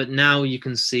 But now you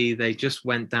can see they just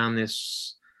went down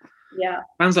this. yeah.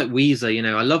 Bands like Weezer, you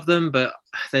know, I love them, but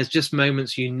there's just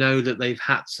moments you know that they've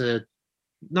had to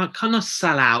not kind of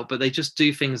sell out, but they just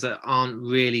do things that aren't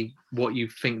really what you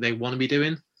think they want to be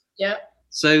doing. Yep.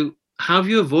 So how have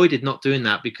you avoided not doing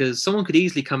that? Because someone could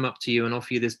easily come up to you and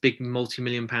offer you this big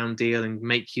multi-million-pound deal and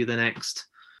make you the next.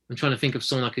 I'm trying to think of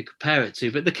someone I could compare it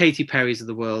to, but the Katy Perrys of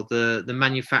the world, the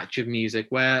manufactured music,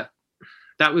 where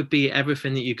that would be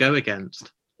everything that you go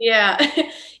against. Yeah.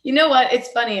 You know what?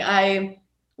 It's funny.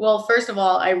 Well, first of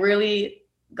all, I really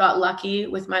got lucky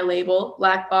with my label.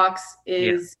 Black Box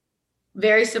is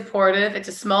very supportive. It's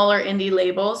a smaller indie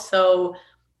label. So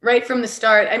right from the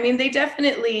start, I mean, they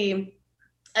definitely,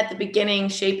 at the beginning,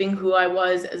 shaping who I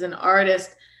was as an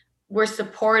artist, were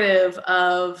supportive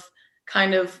of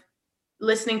kind of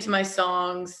listening to my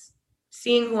songs,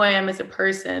 seeing who I am as a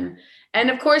person. And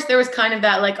of course, there was kind of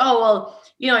that like, oh, well,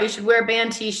 you know, you should wear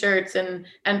band t-shirts and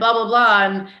blah, blah,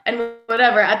 blah, and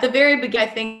whatever. At the very beginning,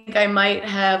 I think I might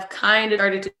have kind of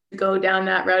started to go down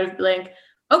that route of like,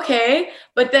 okay.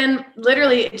 But then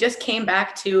literally it just came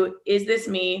back to, is this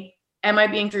me? Am I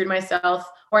being true to myself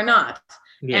or not?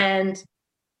 Yeah. And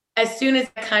as soon as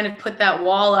I kind of put that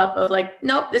wall up of like,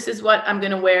 nope, this is what I'm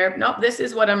going to wear. Nope, this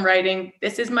is what I'm writing.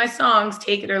 This is my songs,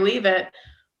 take it or leave it.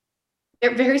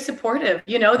 They're very supportive.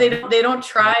 You know, they don't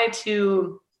try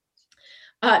to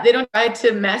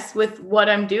mess with what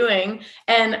I'm doing.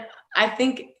 And I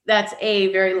think that's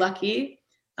very lucky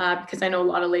because I know a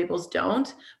lot of labels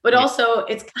don't, but also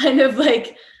it's kind of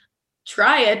like,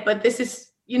 try it, but this is,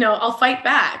 you know, I'll fight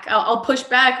back. I'll push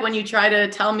back when you try to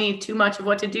tell me too much of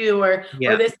what to do or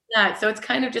this and that. So it's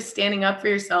kind of just standing up for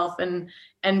yourself and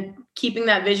keeping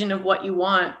that vision of what you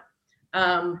want.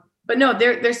 But no,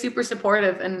 they're super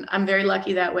supportive, and I'm very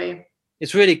lucky that way.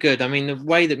 It's really good. I mean, the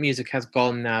way that music has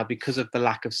gone now, because of the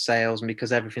lack of sales and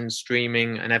because everything's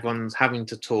streaming and everyone's having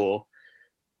to tour,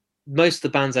 most of the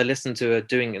bands I listen to are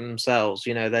doing it themselves.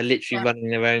 You know, they're literally running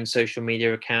their own social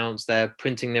media accounts, they're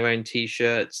printing their own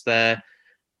t-shirts, they're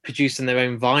producing their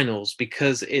own vinyls,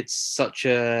 because it's such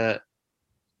a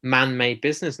man-made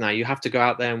business now. You have to go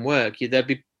out there and work. There'd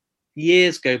be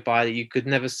years go by that you could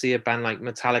never see a band like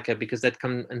Metallica because they'd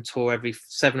come and tour every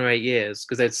 7 or 8 years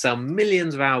because they'd sell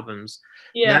millions of albums.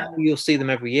 Now you'll see them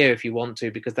every year if you want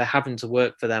to, because they're having to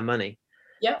work for their money.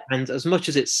 And as much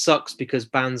as it sucks because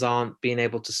bands aren't being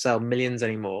able to sell millions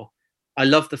anymore, I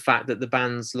love the fact that the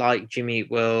bands like Jimmy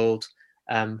Eat World,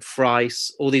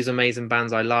 Thrice, all these amazing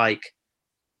bands I like,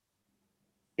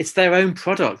 it's their own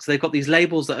product. They've got these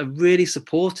labels that are really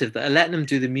supportive, that are letting them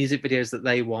do the music videos that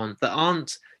they want, that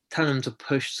aren't telling them to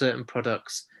push certain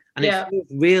products. And it feels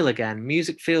real again.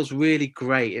 Music feels really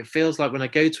great. It feels like when I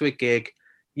go to a gig,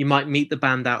 you might meet the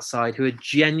band outside who are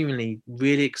genuinely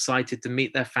really excited to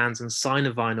meet their fans and sign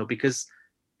a vinyl because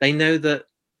they know that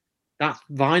that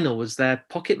vinyl was their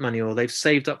pocket money, or they've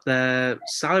saved up their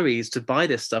salaries to buy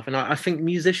this stuff. And I think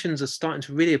musicians are starting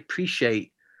to really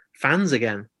appreciate fans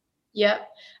again. Yep,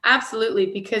 absolutely.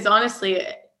 Because honestly,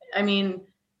 I mean,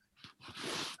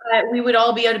 We would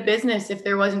all be out of business if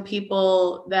there wasn't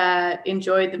people that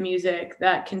enjoyed the music,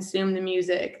 that consumed the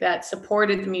music, that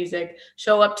supported the music,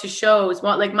 show up to shows.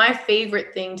 Like my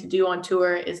favorite thing to do on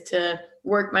tour is to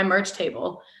work my merch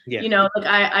table. Yeah. You know, like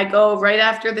I go right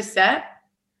after the set,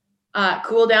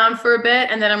 cool down for a bit,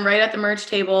 and then I'm right at the merch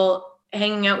table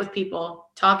hanging out with people,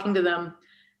 talking to them.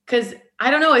 Because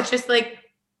I don't know, it's just like,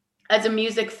 as a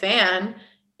music fan,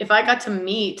 if I got to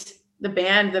meet the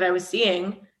band that I was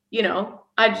seeing, you know,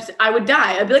 I would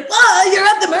die. I'd be like, "Oh, you're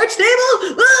at the merch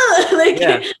table!" Oh! Like,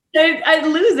 yeah. I'd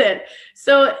lose it.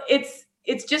 So it's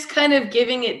just kind of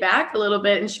giving it back a little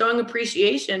bit and showing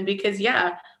appreciation, because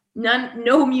yeah,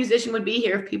 no musician would be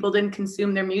here if people didn't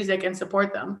consume their music and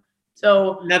support them.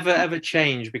 So never ever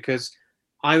change, because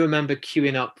I remember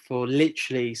queuing up for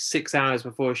literally 6 hours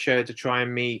before a show to try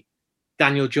and meet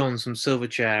Daniel Johns from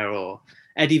Silverchair or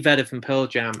Eddie Vedder from Pearl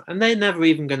Jam, and they're never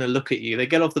even going to look at you. They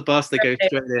get off the bus, they go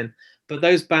straight in. But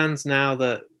those bands now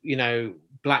that, you know,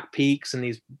 Black Peaks and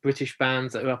these British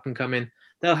bands that are up and coming,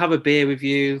 they'll have a beer with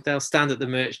you, they'll stand at the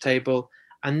merch table,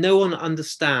 and no one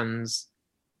understands,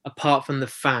 apart from the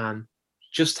fan,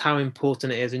 just how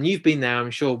important it is. And you've been there,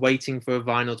 I'm sure, waiting for a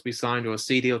vinyl to be signed or a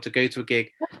CD or to go to a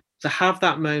gig, to have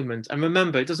that moment. And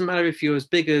remember, it doesn't matter if you're as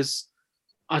big as,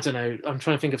 I don't know, I'm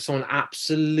trying to think of someone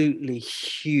absolutely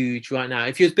huge right now.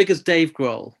 If you're as big as Dave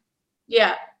Grohl,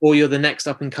 yeah, or you're the next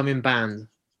up and coming band,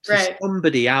 to right.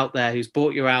 somebody out there who's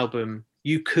bought your album,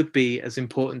 you could be as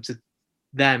important to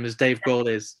them as Dave Grohl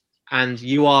is. And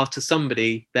you are to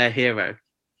somebody their hero.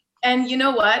 And you know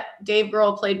what? Dave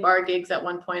Grohl played bar gigs at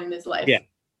one point in his life. Yeah.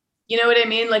 You know what I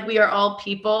mean? Like, we are all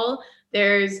people.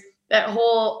 There's that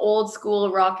whole old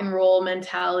school rock and roll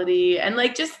mentality, and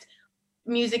like just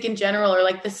music in general, or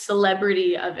like the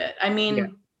celebrity of it. I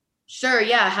mean, sure,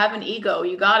 yeah, have an ego.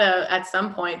 You gotta at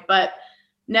some point, but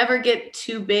never get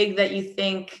too big that you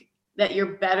think that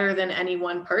you're better than any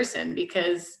one person,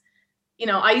 because, you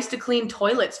know, I used to clean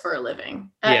toilets for a living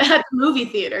at the movie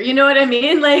theater. You know what I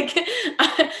mean? Like, we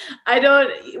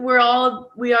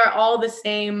are all the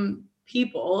same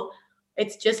people.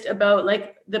 It's just about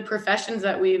like the professions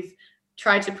that we've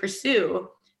tried to pursue.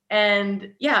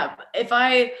 And yeah, if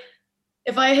I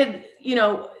had, you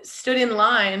know, stood in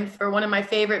line for one of my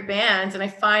favorite bands and I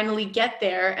finally get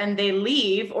there and they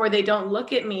leave, or they don't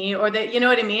look at me, or they, you know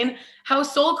what I mean? How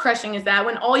soul crushing is that,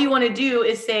 when all you want to do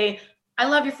is say, "I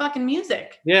love your fucking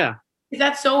music"? Yeah. Is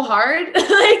that so hard? Like,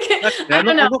 I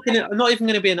don't know. I'm not even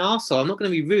going to be an arsehole. I'm not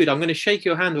going to be rude. I'm going to shake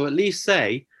your hand, or at least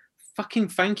say, fucking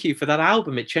thank you for that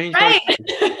album. It changed my life.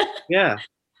 Yeah.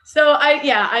 So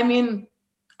I mean,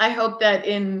 I hope that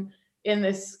in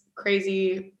this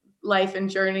crazy life and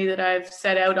journey that I've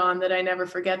set out on, that I never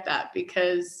forget that,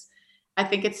 because I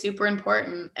think it's super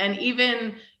important. And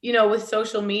even, you know, with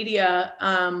social media,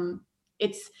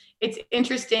 it's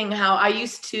interesting how I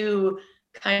used to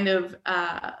kind of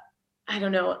I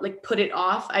don't know, like put it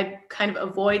off. I kind of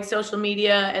avoid social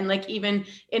media, and like even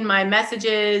in my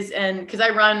messages, and because I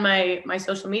run my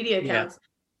social media accounts.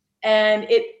 And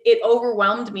it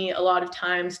overwhelmed me a lot of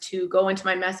times to go into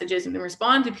my messages and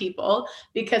respond to people,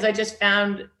 because I just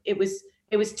found it was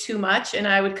too much, and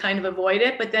I would kind of avoid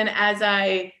it. But then as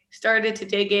I started to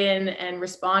dig in and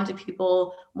respond to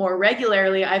people more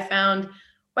regularly, I found,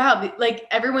 wow, like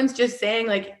everyone's just saying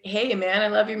like, "Hey man, I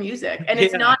love your music." And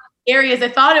it's not as scary as I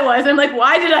thought it was. I'm like,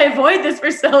 why did I avoid this for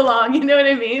so long? You know what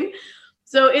I mean?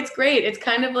 So it's great. It's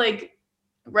kind of like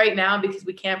right now, because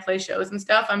we can't play shows and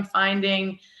stuff, I'm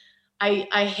finding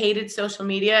I hated social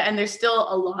media, and there's still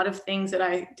a lot of things that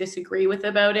I disagree with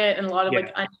about it, and a lot of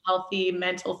like unhealthy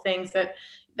mental things that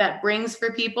brings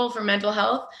for people for mental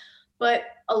health. But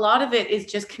a lot of it is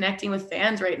just connecting with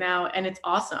fans right now, and it's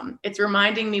awesome. It's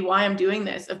reminding me why I'm doing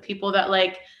this, of people that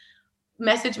like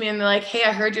message me and they're like, "Hey,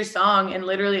 I heard your song and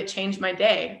literally it changed my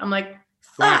day." I'm like,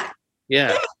 fuck.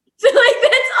 Yeah. So like,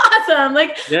 that's awesome.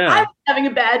 Like, I'm having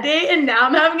a bad day and now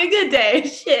I'm having a good day.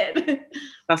 Shit.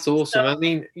 That's awesome. I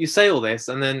mean, you say all this,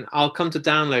 and then I'll come to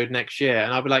Download next year,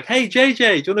 and I'll be like, "Hey, JJ,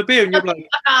 do you want a beer?" And you'll be like,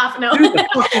 no. "Who the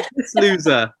fuck is this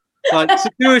loser?" Like,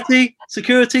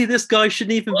 security, this guy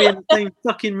shouldn't even be in the same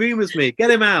fucking room as me. Get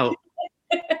him out.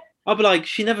 I'll be like,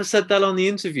 "She never said that on the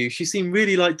interview. She seemed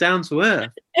really like down to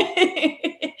earth."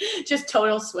 Just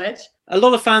total switch. A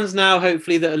lot of fans now,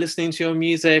 hopefully, that are listening to your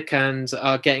music and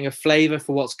are getting a flavour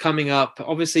for what's coming up.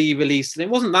 Obviously, you released, and it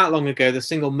wasn't that long ago, the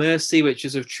single Mercy, which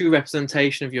is a true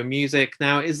representation of your music.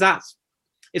 Now, is that,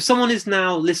 if someone is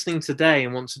now listening today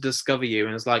and wants to discover you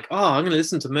and is like, "Oh, I'm going to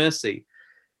listen to Mercy,"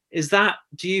 is that,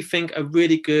 do you think, a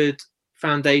really good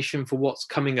foundation for what's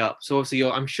coming up? So obviously,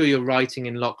 I'm sure you're writing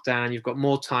in lockdown. You've got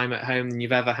more time at home than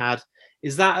you've ever had.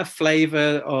 Is that a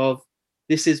flavour of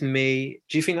this is me.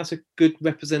 Do you think that's a good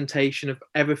representation of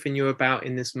everything you're about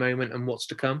in this moment and what's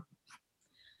to come?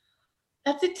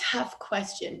 That's a tough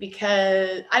question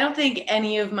because I don't think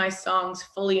any of my songs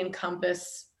fully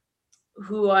encompass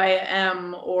who I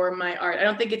am or my art. I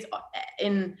don't think it's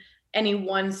in any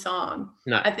one song.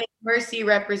 No. I think Mercy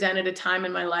represented a time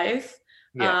in my life.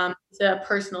 Yeah. It's a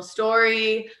personal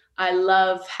story. I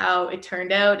love how it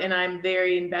turned out and I'm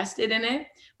very invested in it,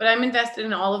 but I'm invested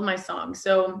in all of my songs.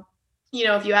 So,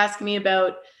 if you ask me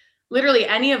about literally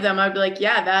any of them, I'd be like,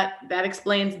 yeah, that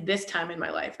explains this time in my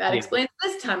life. That explains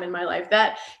this time in my life.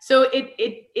 So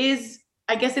it is,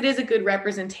 I guess it is a good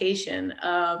representation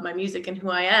of my music and who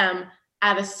I am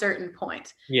at a certain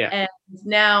point. Yeah. And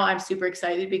now I'm super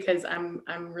excited because I'm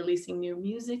releasing new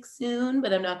music soon,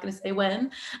 but I'm not going to say when.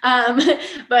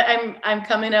 But I'm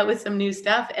coming out with some new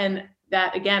stuff, and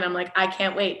that again, I'm like, I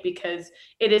can't wait because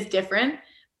it is different,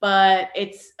 but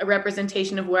it's a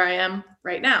representation of where I am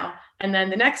right now. And then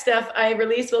the next stuff I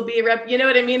release will be you know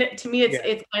what I mean? To me,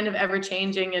 it's kind of ever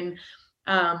changing, and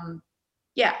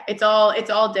it's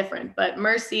all different. But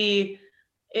Mercy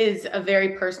is a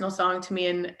very personal song to me,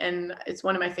 and it's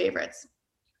one of my favorites.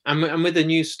 And with the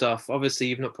new stuff, obviously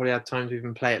you've not probably had time to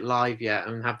even play it live yet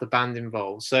and have the band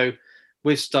involved. So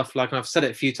with stuff like, and I've said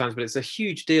it a few times, but it's a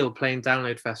huge deal playing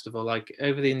Download Festival. Like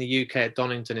over in the UK at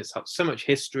Donington, it's so much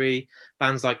history.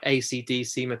 Bands like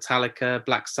AC/DC, Metallica,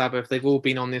 Black Sabbath, they've all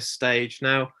been on this stage.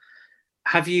 Now,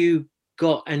 have you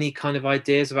got any kind of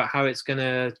ideas about how it's going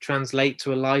to translate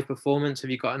to a live performance?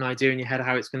 Have you got an idea in your head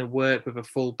how it's going to work with a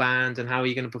full band, and how are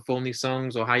you going to perform these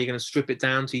songs, or how you're going to strip it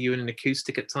down to you in an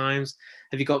acoustic at times?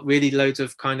 Have you got really loads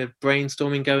of kind of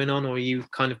brainstorming going on, or are you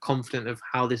kind of confident of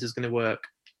how this is going to work?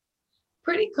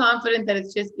 Pretty confident that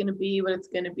it's just going to be what it's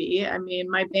going to be. I mean,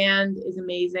 my band is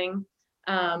amazing.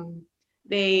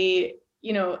 They,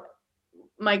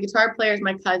 my guitar player is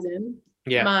my cousin.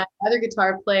 Yeah. My other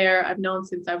guitar player I've known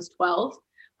since I was 12.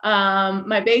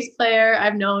 My bass player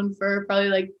I've known for probably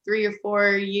like 3 or 4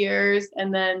 years.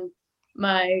 And then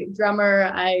my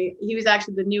drummer, he was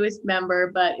actually the newest member,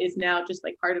 but is now just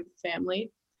like part of the family.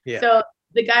 Yeah. So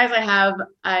the guys I have,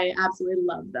 I absolutely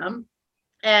love them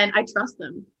and I trust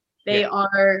them. They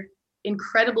are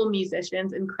incredible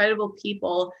musicians, incredible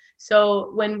people.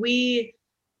 So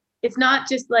it's not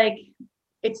just like,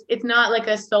 it's not like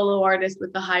a solo artist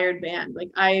with a hired band. Like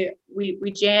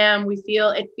we jam,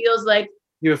 it feels like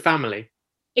you're a family.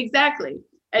 Exactly.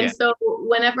 And so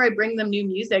whenever I bring them new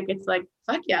music, it's like,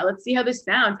 fuck yeah, let's see how this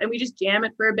sounds. And we just jam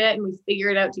it for a bit and we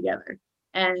figure it out together.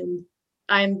 And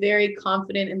I'm very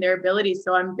confident in their abilities.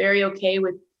 So I'm very okay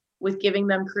with giving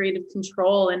them creative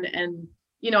control and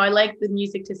I like the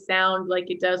music to sound like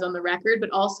it does on the record, but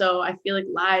also I feel like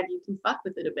live you can fuck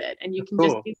with it a bit and you can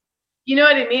just do, you know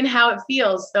what I mean, how it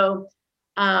feels. So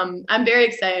I'm very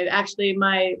excited. Actually,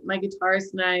 my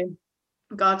guitarist and I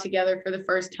got together for the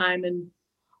first time in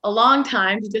a long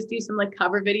time to just do some like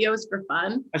cover videos for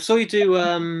fun. I saw you do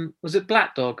was it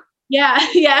Black Dog?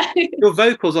 Yeah. Your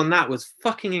vocals on that was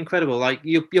fucking incredible. Like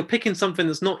you're picking something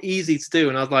that's not easy to do,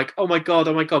 and I was like, oh my god,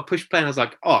 push play, and I was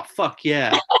like, oh fuck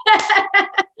yeah.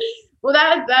 Well,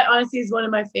 that honestly is one of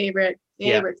my favorite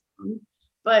songs.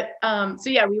 But so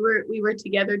yeah, we were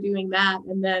together doing that,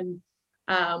 and then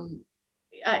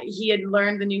he had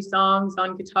learned the new songs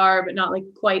on guitar, but not like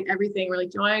quite everything. We're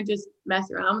like, do you want to just mess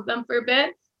around with them for a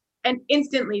bit? And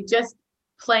instantly, just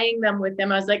playing them with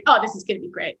him, I was like, oh, this is gonna be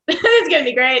great. This is gonna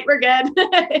be great. We're good.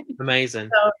 Amazing.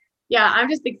 So yeah, I'm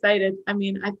just excited. I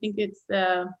mean, I think it's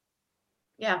I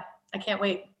can't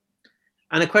wait.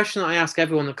 And a question that I ask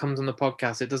everyone that comes on the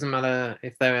podcast, it doesn't matter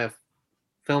if they're a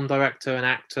film director, an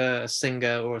actor, a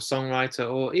singer, or a songwriter,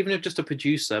 or even if just a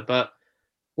producer, but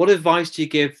what advice do you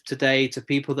give today to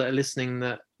people that are listening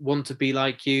that want to be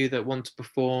like you, that want to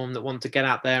perform, that want to get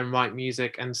out there and write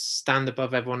music and stand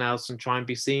above everyone else and try and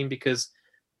be seen? Because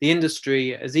the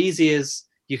industry, as easy as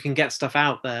you can get stuff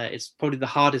out there, it's probably the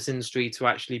hardest industry to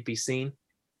actually be seen.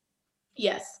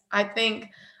 Yes, I think,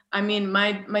 I mean,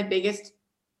 my biggest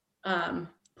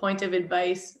point of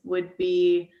advice would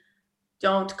be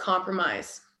don't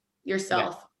compromise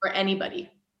yourself for anybody,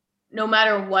 no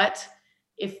matter what.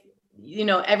 If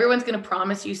everyone's going to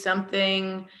promise you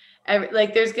something,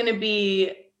 like there's going to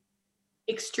be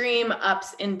extreme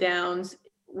ups and downs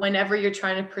whenever you're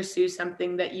trying to pursue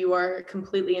something that you are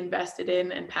completely invested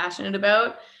in and passionate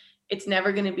about. It's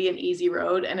never going to be an easy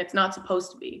road, and it's not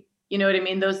supposed to be. You know what I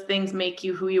mean? Those things make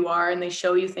you who you are, and they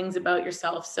show you things about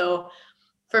yourself. So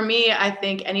for me, I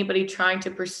think anybody trying to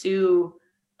pursue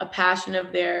a passion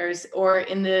of theirs or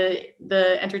in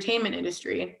the entertainment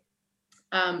industry,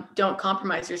 don't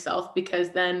compromise yourself, because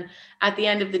then at the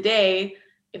end of the day,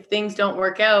 if things don't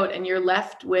work out and you're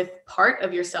left with part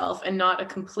of yourself and not a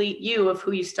complete you of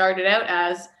who you started out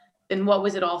as, then what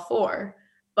was it all for?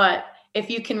 But if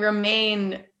you can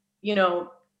remain,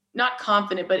 not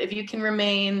confident, but if you can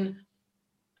remain,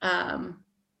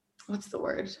 what's the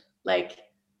word? Like,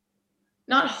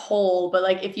 not whole, but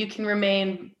like if you can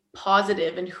remain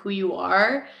positive in who you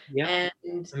are, and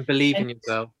believe in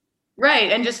yourself.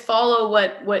 Right. And just follow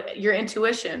what your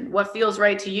intuition, what feels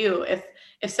right to you. If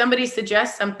somebody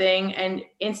suggests something and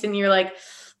instantly you're like,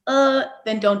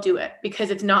 then don't do it because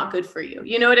it's not good for you.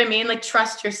 You know what I mean? Like,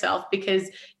 trust yourself, because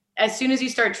as soon as you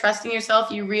start trusting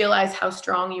yourself, you realize how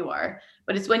strong you are.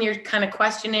 But it's when you're kind of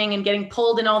questioning and getting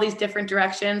pulled in all these different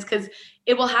directions, because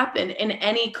it will happen in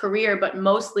any career, but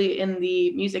mostly in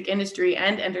the music industry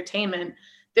and entertainment.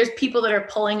 There's people that are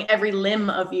pulling every limb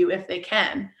of you if they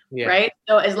can, right?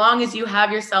 So as long as you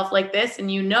have yourself like this and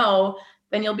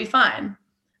then you'll be fine.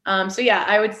 So yeah,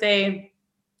 I would say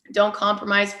don't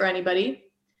compromise for anybody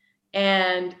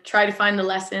and try to find the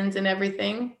lessons in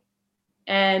everything.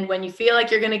 And when you feel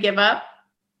like you're going to give up,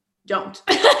 don't.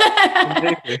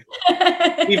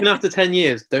 Even after 10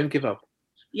 years, don't give up.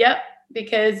 Yep.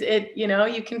 Because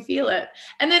you can feel it.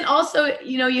 And then also,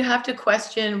 you have to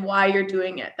question why you're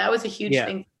doing it. That was a huge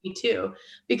thing for me too.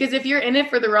 Because if you're in it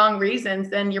for the wrong reasons,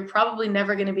 then you're probably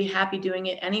never going to be happy doing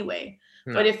it anyway.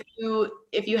 No. But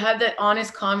if you have that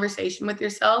honest conversation with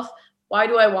yourself, why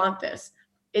do I want this?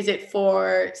 Is it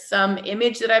for some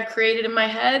image that I've created in my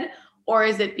head? Or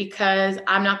is it because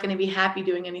I'm not going to be happy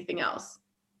doing anything else?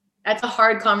 That's a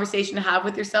hard conversation to have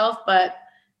with yourself, but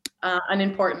an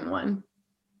important one.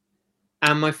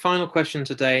 And my final question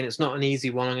today, and it's not an easy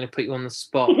one, I'm going to put you on the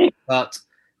spot, but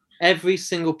every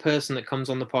single person that comes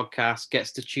on the podcast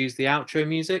gets to choose the outro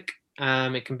music.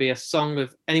 It can be a song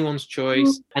of anyone's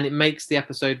choice, and it makes the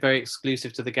episode very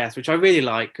exclusive to the guest, which I really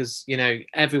like because,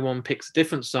 everyone picks a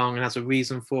different song and has a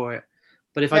reason for it.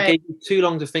 But if I gave you too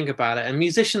long to think about it, and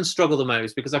musicians struggle the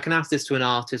most because I can ask this to an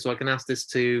artist or I can ask this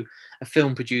to a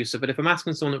film producer, but if I'm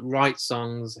asking someone that writes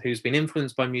songs who's been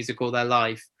influenced by music all their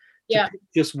life, to pick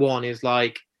just one is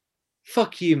like,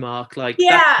 fuck you, Mark. Like,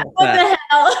 what the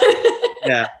hell?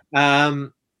 Yeah.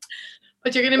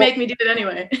 But you're gonna make me do it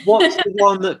anyway. What's the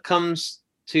one that comes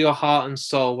to your heart and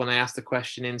soul when I ask the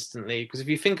question instantly? Because if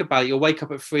you think about it, you'll wake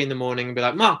up at 3 a.m. and be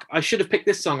like, Mark, I should have picked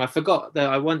this song. I forgot that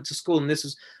I went to school and this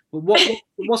was. But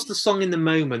what's the song in the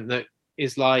moment that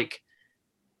is like,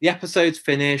 the episode's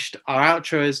finished, our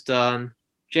outro is done,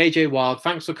 JJ Wilde,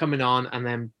 thanks for coming on, and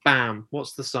then bam,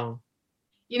 what's the song?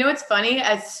 It's funny.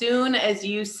 As soon as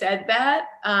you said that,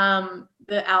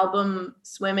 the album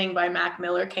Swimming by Mac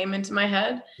Miller came into my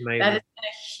head. Amazing. That has been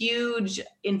a huge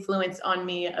influence on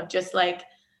me of just like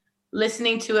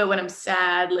listening to it when I'm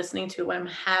sad, listening to it when I'm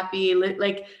happy.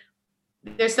 Like,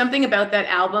 there's something about that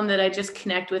album that I just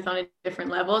connect with on a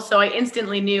different level. So I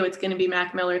instantly knew it's going to be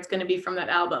Mac Miller. It's going to be from that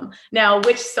album. Now,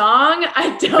 which song?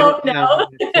 I don't know.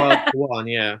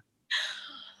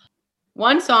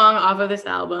 One song off of this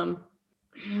album.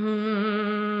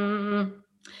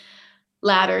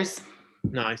 Ladders.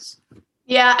 Nice.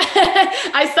 Yeah.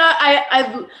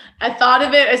 I thought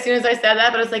of it as soon as I said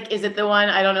that, but I was like, is it the one?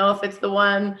 I don't know if it's the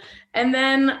one. And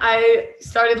then I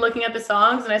started looking at the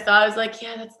songs and I was like,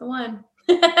 yeah, that's the one.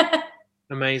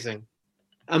 Amazing.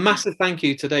 A massive thank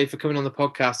you today for coming on the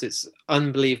podcast. It's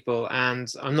unbelievable.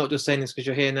 And I'm not just saying this because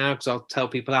you're here now, because I'll tell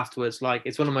people afterwards, like,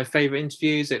 it's one of my favorite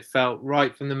interviews. It felt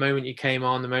right from the moment you came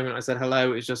on, the moment I said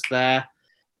hello, it was just there.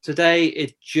 Today,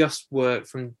 it just worked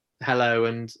from hello.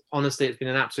 And honestly, it's been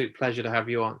an absolute pleasure to have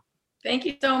you on. Thank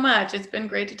you so much. It's been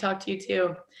great to talk to you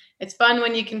too. It's fun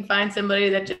when you can find somebody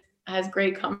that just has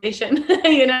great conversation,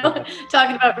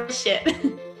 talking about shit.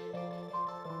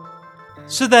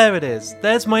 So there it is.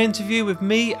 There's my interview with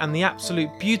me and the absolute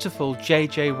beautiful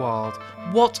JJ Wilde.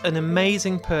 What an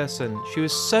amazing person. She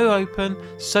was so open,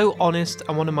 so honest,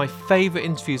 and one of my favourite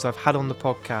interviews I've had on the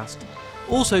podcast.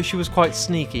 Also, she was quite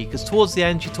sneaky because towards the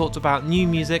end she talked about new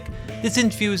music. This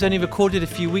interview was only recorded a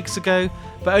few weeks ago,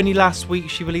 but only last week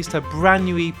she released her brand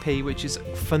new EP, which is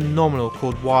phenomenal,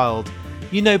 called Wild.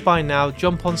 You know by now,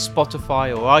 jump on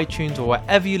Spotify or iTunes or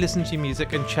wherever you listen to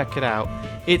music and check it out.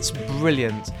 It's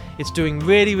brilliant. It's doing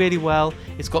really, really well.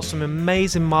 It's got some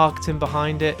amazing marketing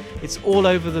behind it. It's all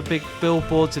over the big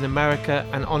billboards in America,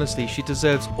 and honestly, she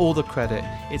deserves all the credit.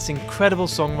 It's incredible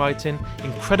songwriting,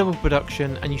 incredible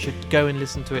production, and you should go and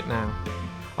listen to it now.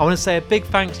 I want to say a big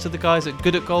thanks to the guys at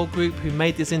Good at Gold Group who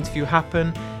made this interview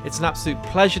happen. It's an absolute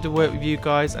pleasure to work with you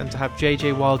guys and to have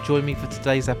JJ Wilde join me for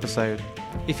today's episode.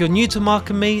 If you're new to Mark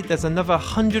and Me, there's another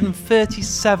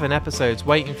 137 episodes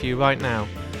waiting for you right now.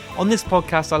 On this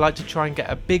podcast, I like to try and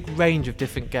get a big range of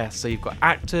different guests. So you've got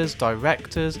actors,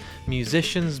 directors,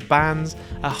 musicians, bands,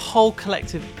 a whole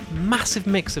collective, massive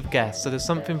mix of guests. So there's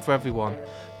something for everyone.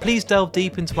 Please delve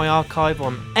deep into my archive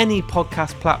on any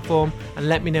podcast platform and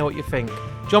let me know what you think.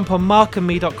 Jump on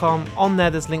markandme.com. On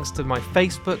there, there's links to my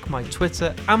Facebook, my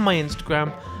Twitter, and my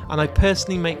Instagram. And I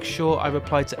personally make sure I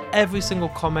reply to every single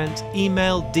comment,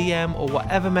 email, DM, or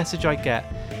whatever message I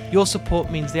get. Your support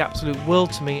means the absolute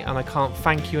world to me, and I can't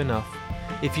thank you enough.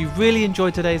 If you really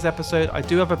enjoyed today's episode, I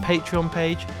do have a Patreon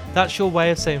page. That's your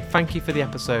way of saying thank you for the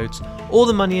episodes. All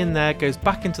the money in there goes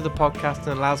back into the podcast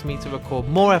and allows me to record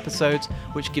more episodes,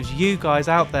 which gives you guys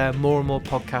out there more and more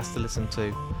podcasts to listen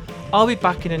to. I'll be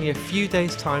back in only a few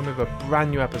days' time with a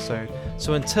brand new episode.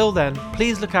 So until then,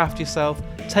 please look after yourself,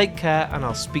 take care, and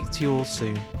I'll speak to you all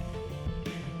soon.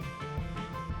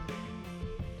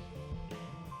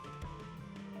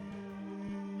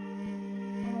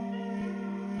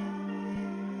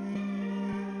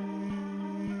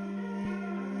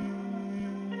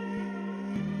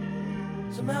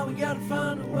 Somehow we gotta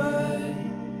find a way,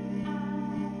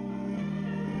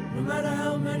 no matter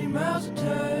how many miles it takes.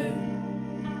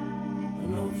 I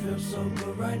know it feels so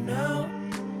good right now,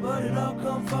 but it all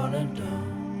come falling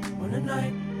down when the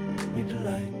night meet the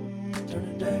light,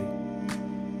 turn the day.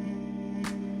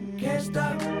 Can't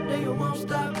stop, then you won't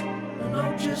stop. I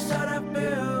know just how that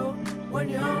feel when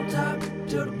you're on top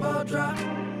till the ball drop.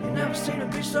 You never seen it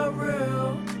be so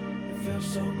real. It feels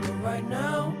so good right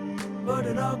now, but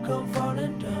it all come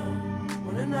falling down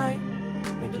when the night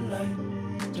meet the light,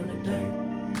 turn the day.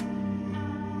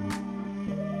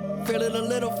 Feel it a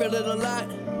little, feel it a lot.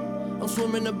 I'm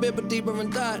swimming a bit but deeper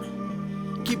in thought,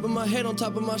 keeping my head on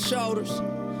top of my shoulders.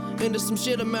 Into some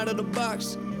shit I'm out of the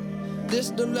box. This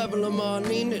the level I'm on,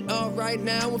 need it all right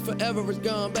now and forever is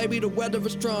gone. Baby, the weather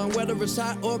is strong, whether it's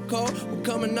hot or cold, we're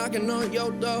coming knocking on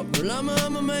your door. Well,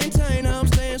 I'ma maintain, I'm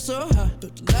staying so high.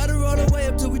 Put the ladder all the way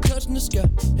up till we touching the sky.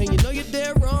 And you know you're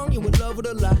dead wrong, you in love with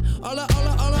a lie. All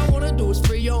I wanna do is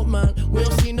free your mind. We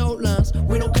don't see no lines,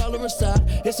 we don't color inside.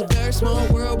 It's a very small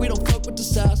world, we don't fuck with the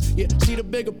size. Yeah, see the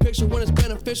bigger picture when it's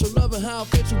beneficial. Loving how it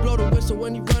fits you, blow the whistle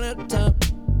when you run out of time.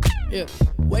 Yeah,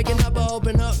 waking up, I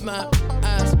open up my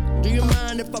eyes. Do you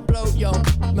mind if I blow your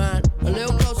mind? A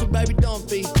little closer, baby, don't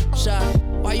be shy.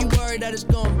 Why you worried that it's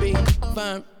gonna be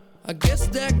fine? I guess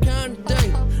that kind of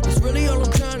day is really all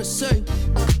I'm trying to say.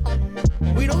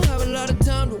 We don't have a lot of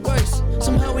time to waste.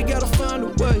 Somehow we gotta find a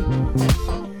way.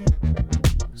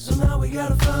 Somehow we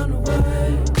gotta find a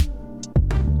way.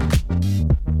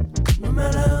 No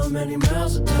matter how many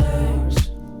miles it takes.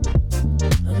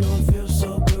 I know it feels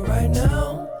so good right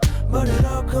now, but it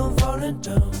all come falling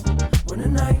down when the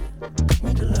night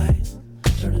meet the light,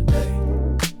 turn the day.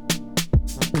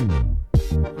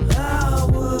 I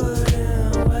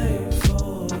wouldn't wait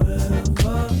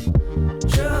forever,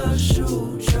 just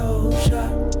shoot your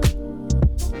shot.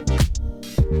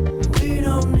 We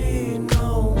don't need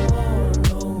no more,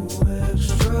 no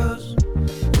extras.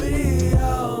 We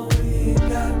all we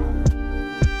got.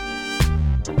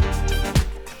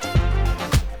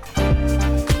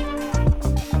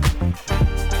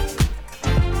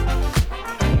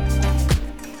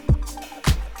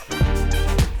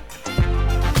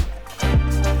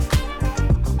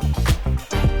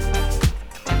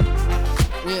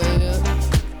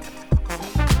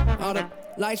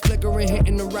 Lights flickering,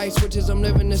 hitting the right switches. I'm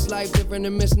living this life different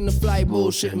and missing the flight,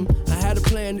 bullshitting. I had a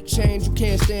plan to change, you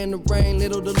can't stand the rain.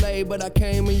 Little delay, but I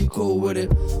came and you cool with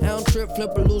it. I don't trip,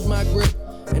 flip, or lose my grip.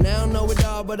 And I don't know it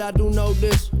all, but I do know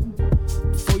this.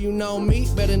 Before you know me,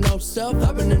 better know self.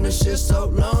 I've been in this shit so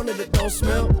long that it don't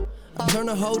smell. I turn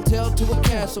a hotel to a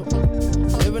castle,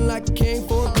 living like a king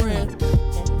for a grand.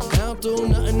 I don't do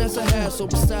nothing that's a hassle.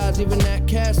 Besides, even that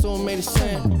castle made of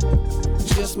sand.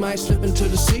 Just might slip into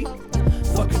the sea.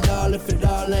 Fuck it all if it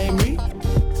all ain't me.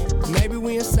 Maybe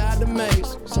we inside the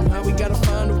maze. Somehow we gotta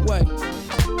find a way.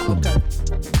 Okay.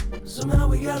 Somehow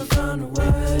we gotta find a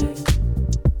way.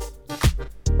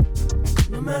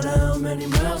 No matter how many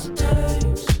miles it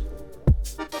takes.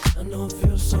 I know it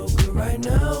feels so good right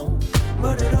now,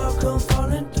 but it all come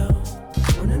falling down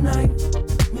when the night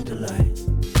meet the light.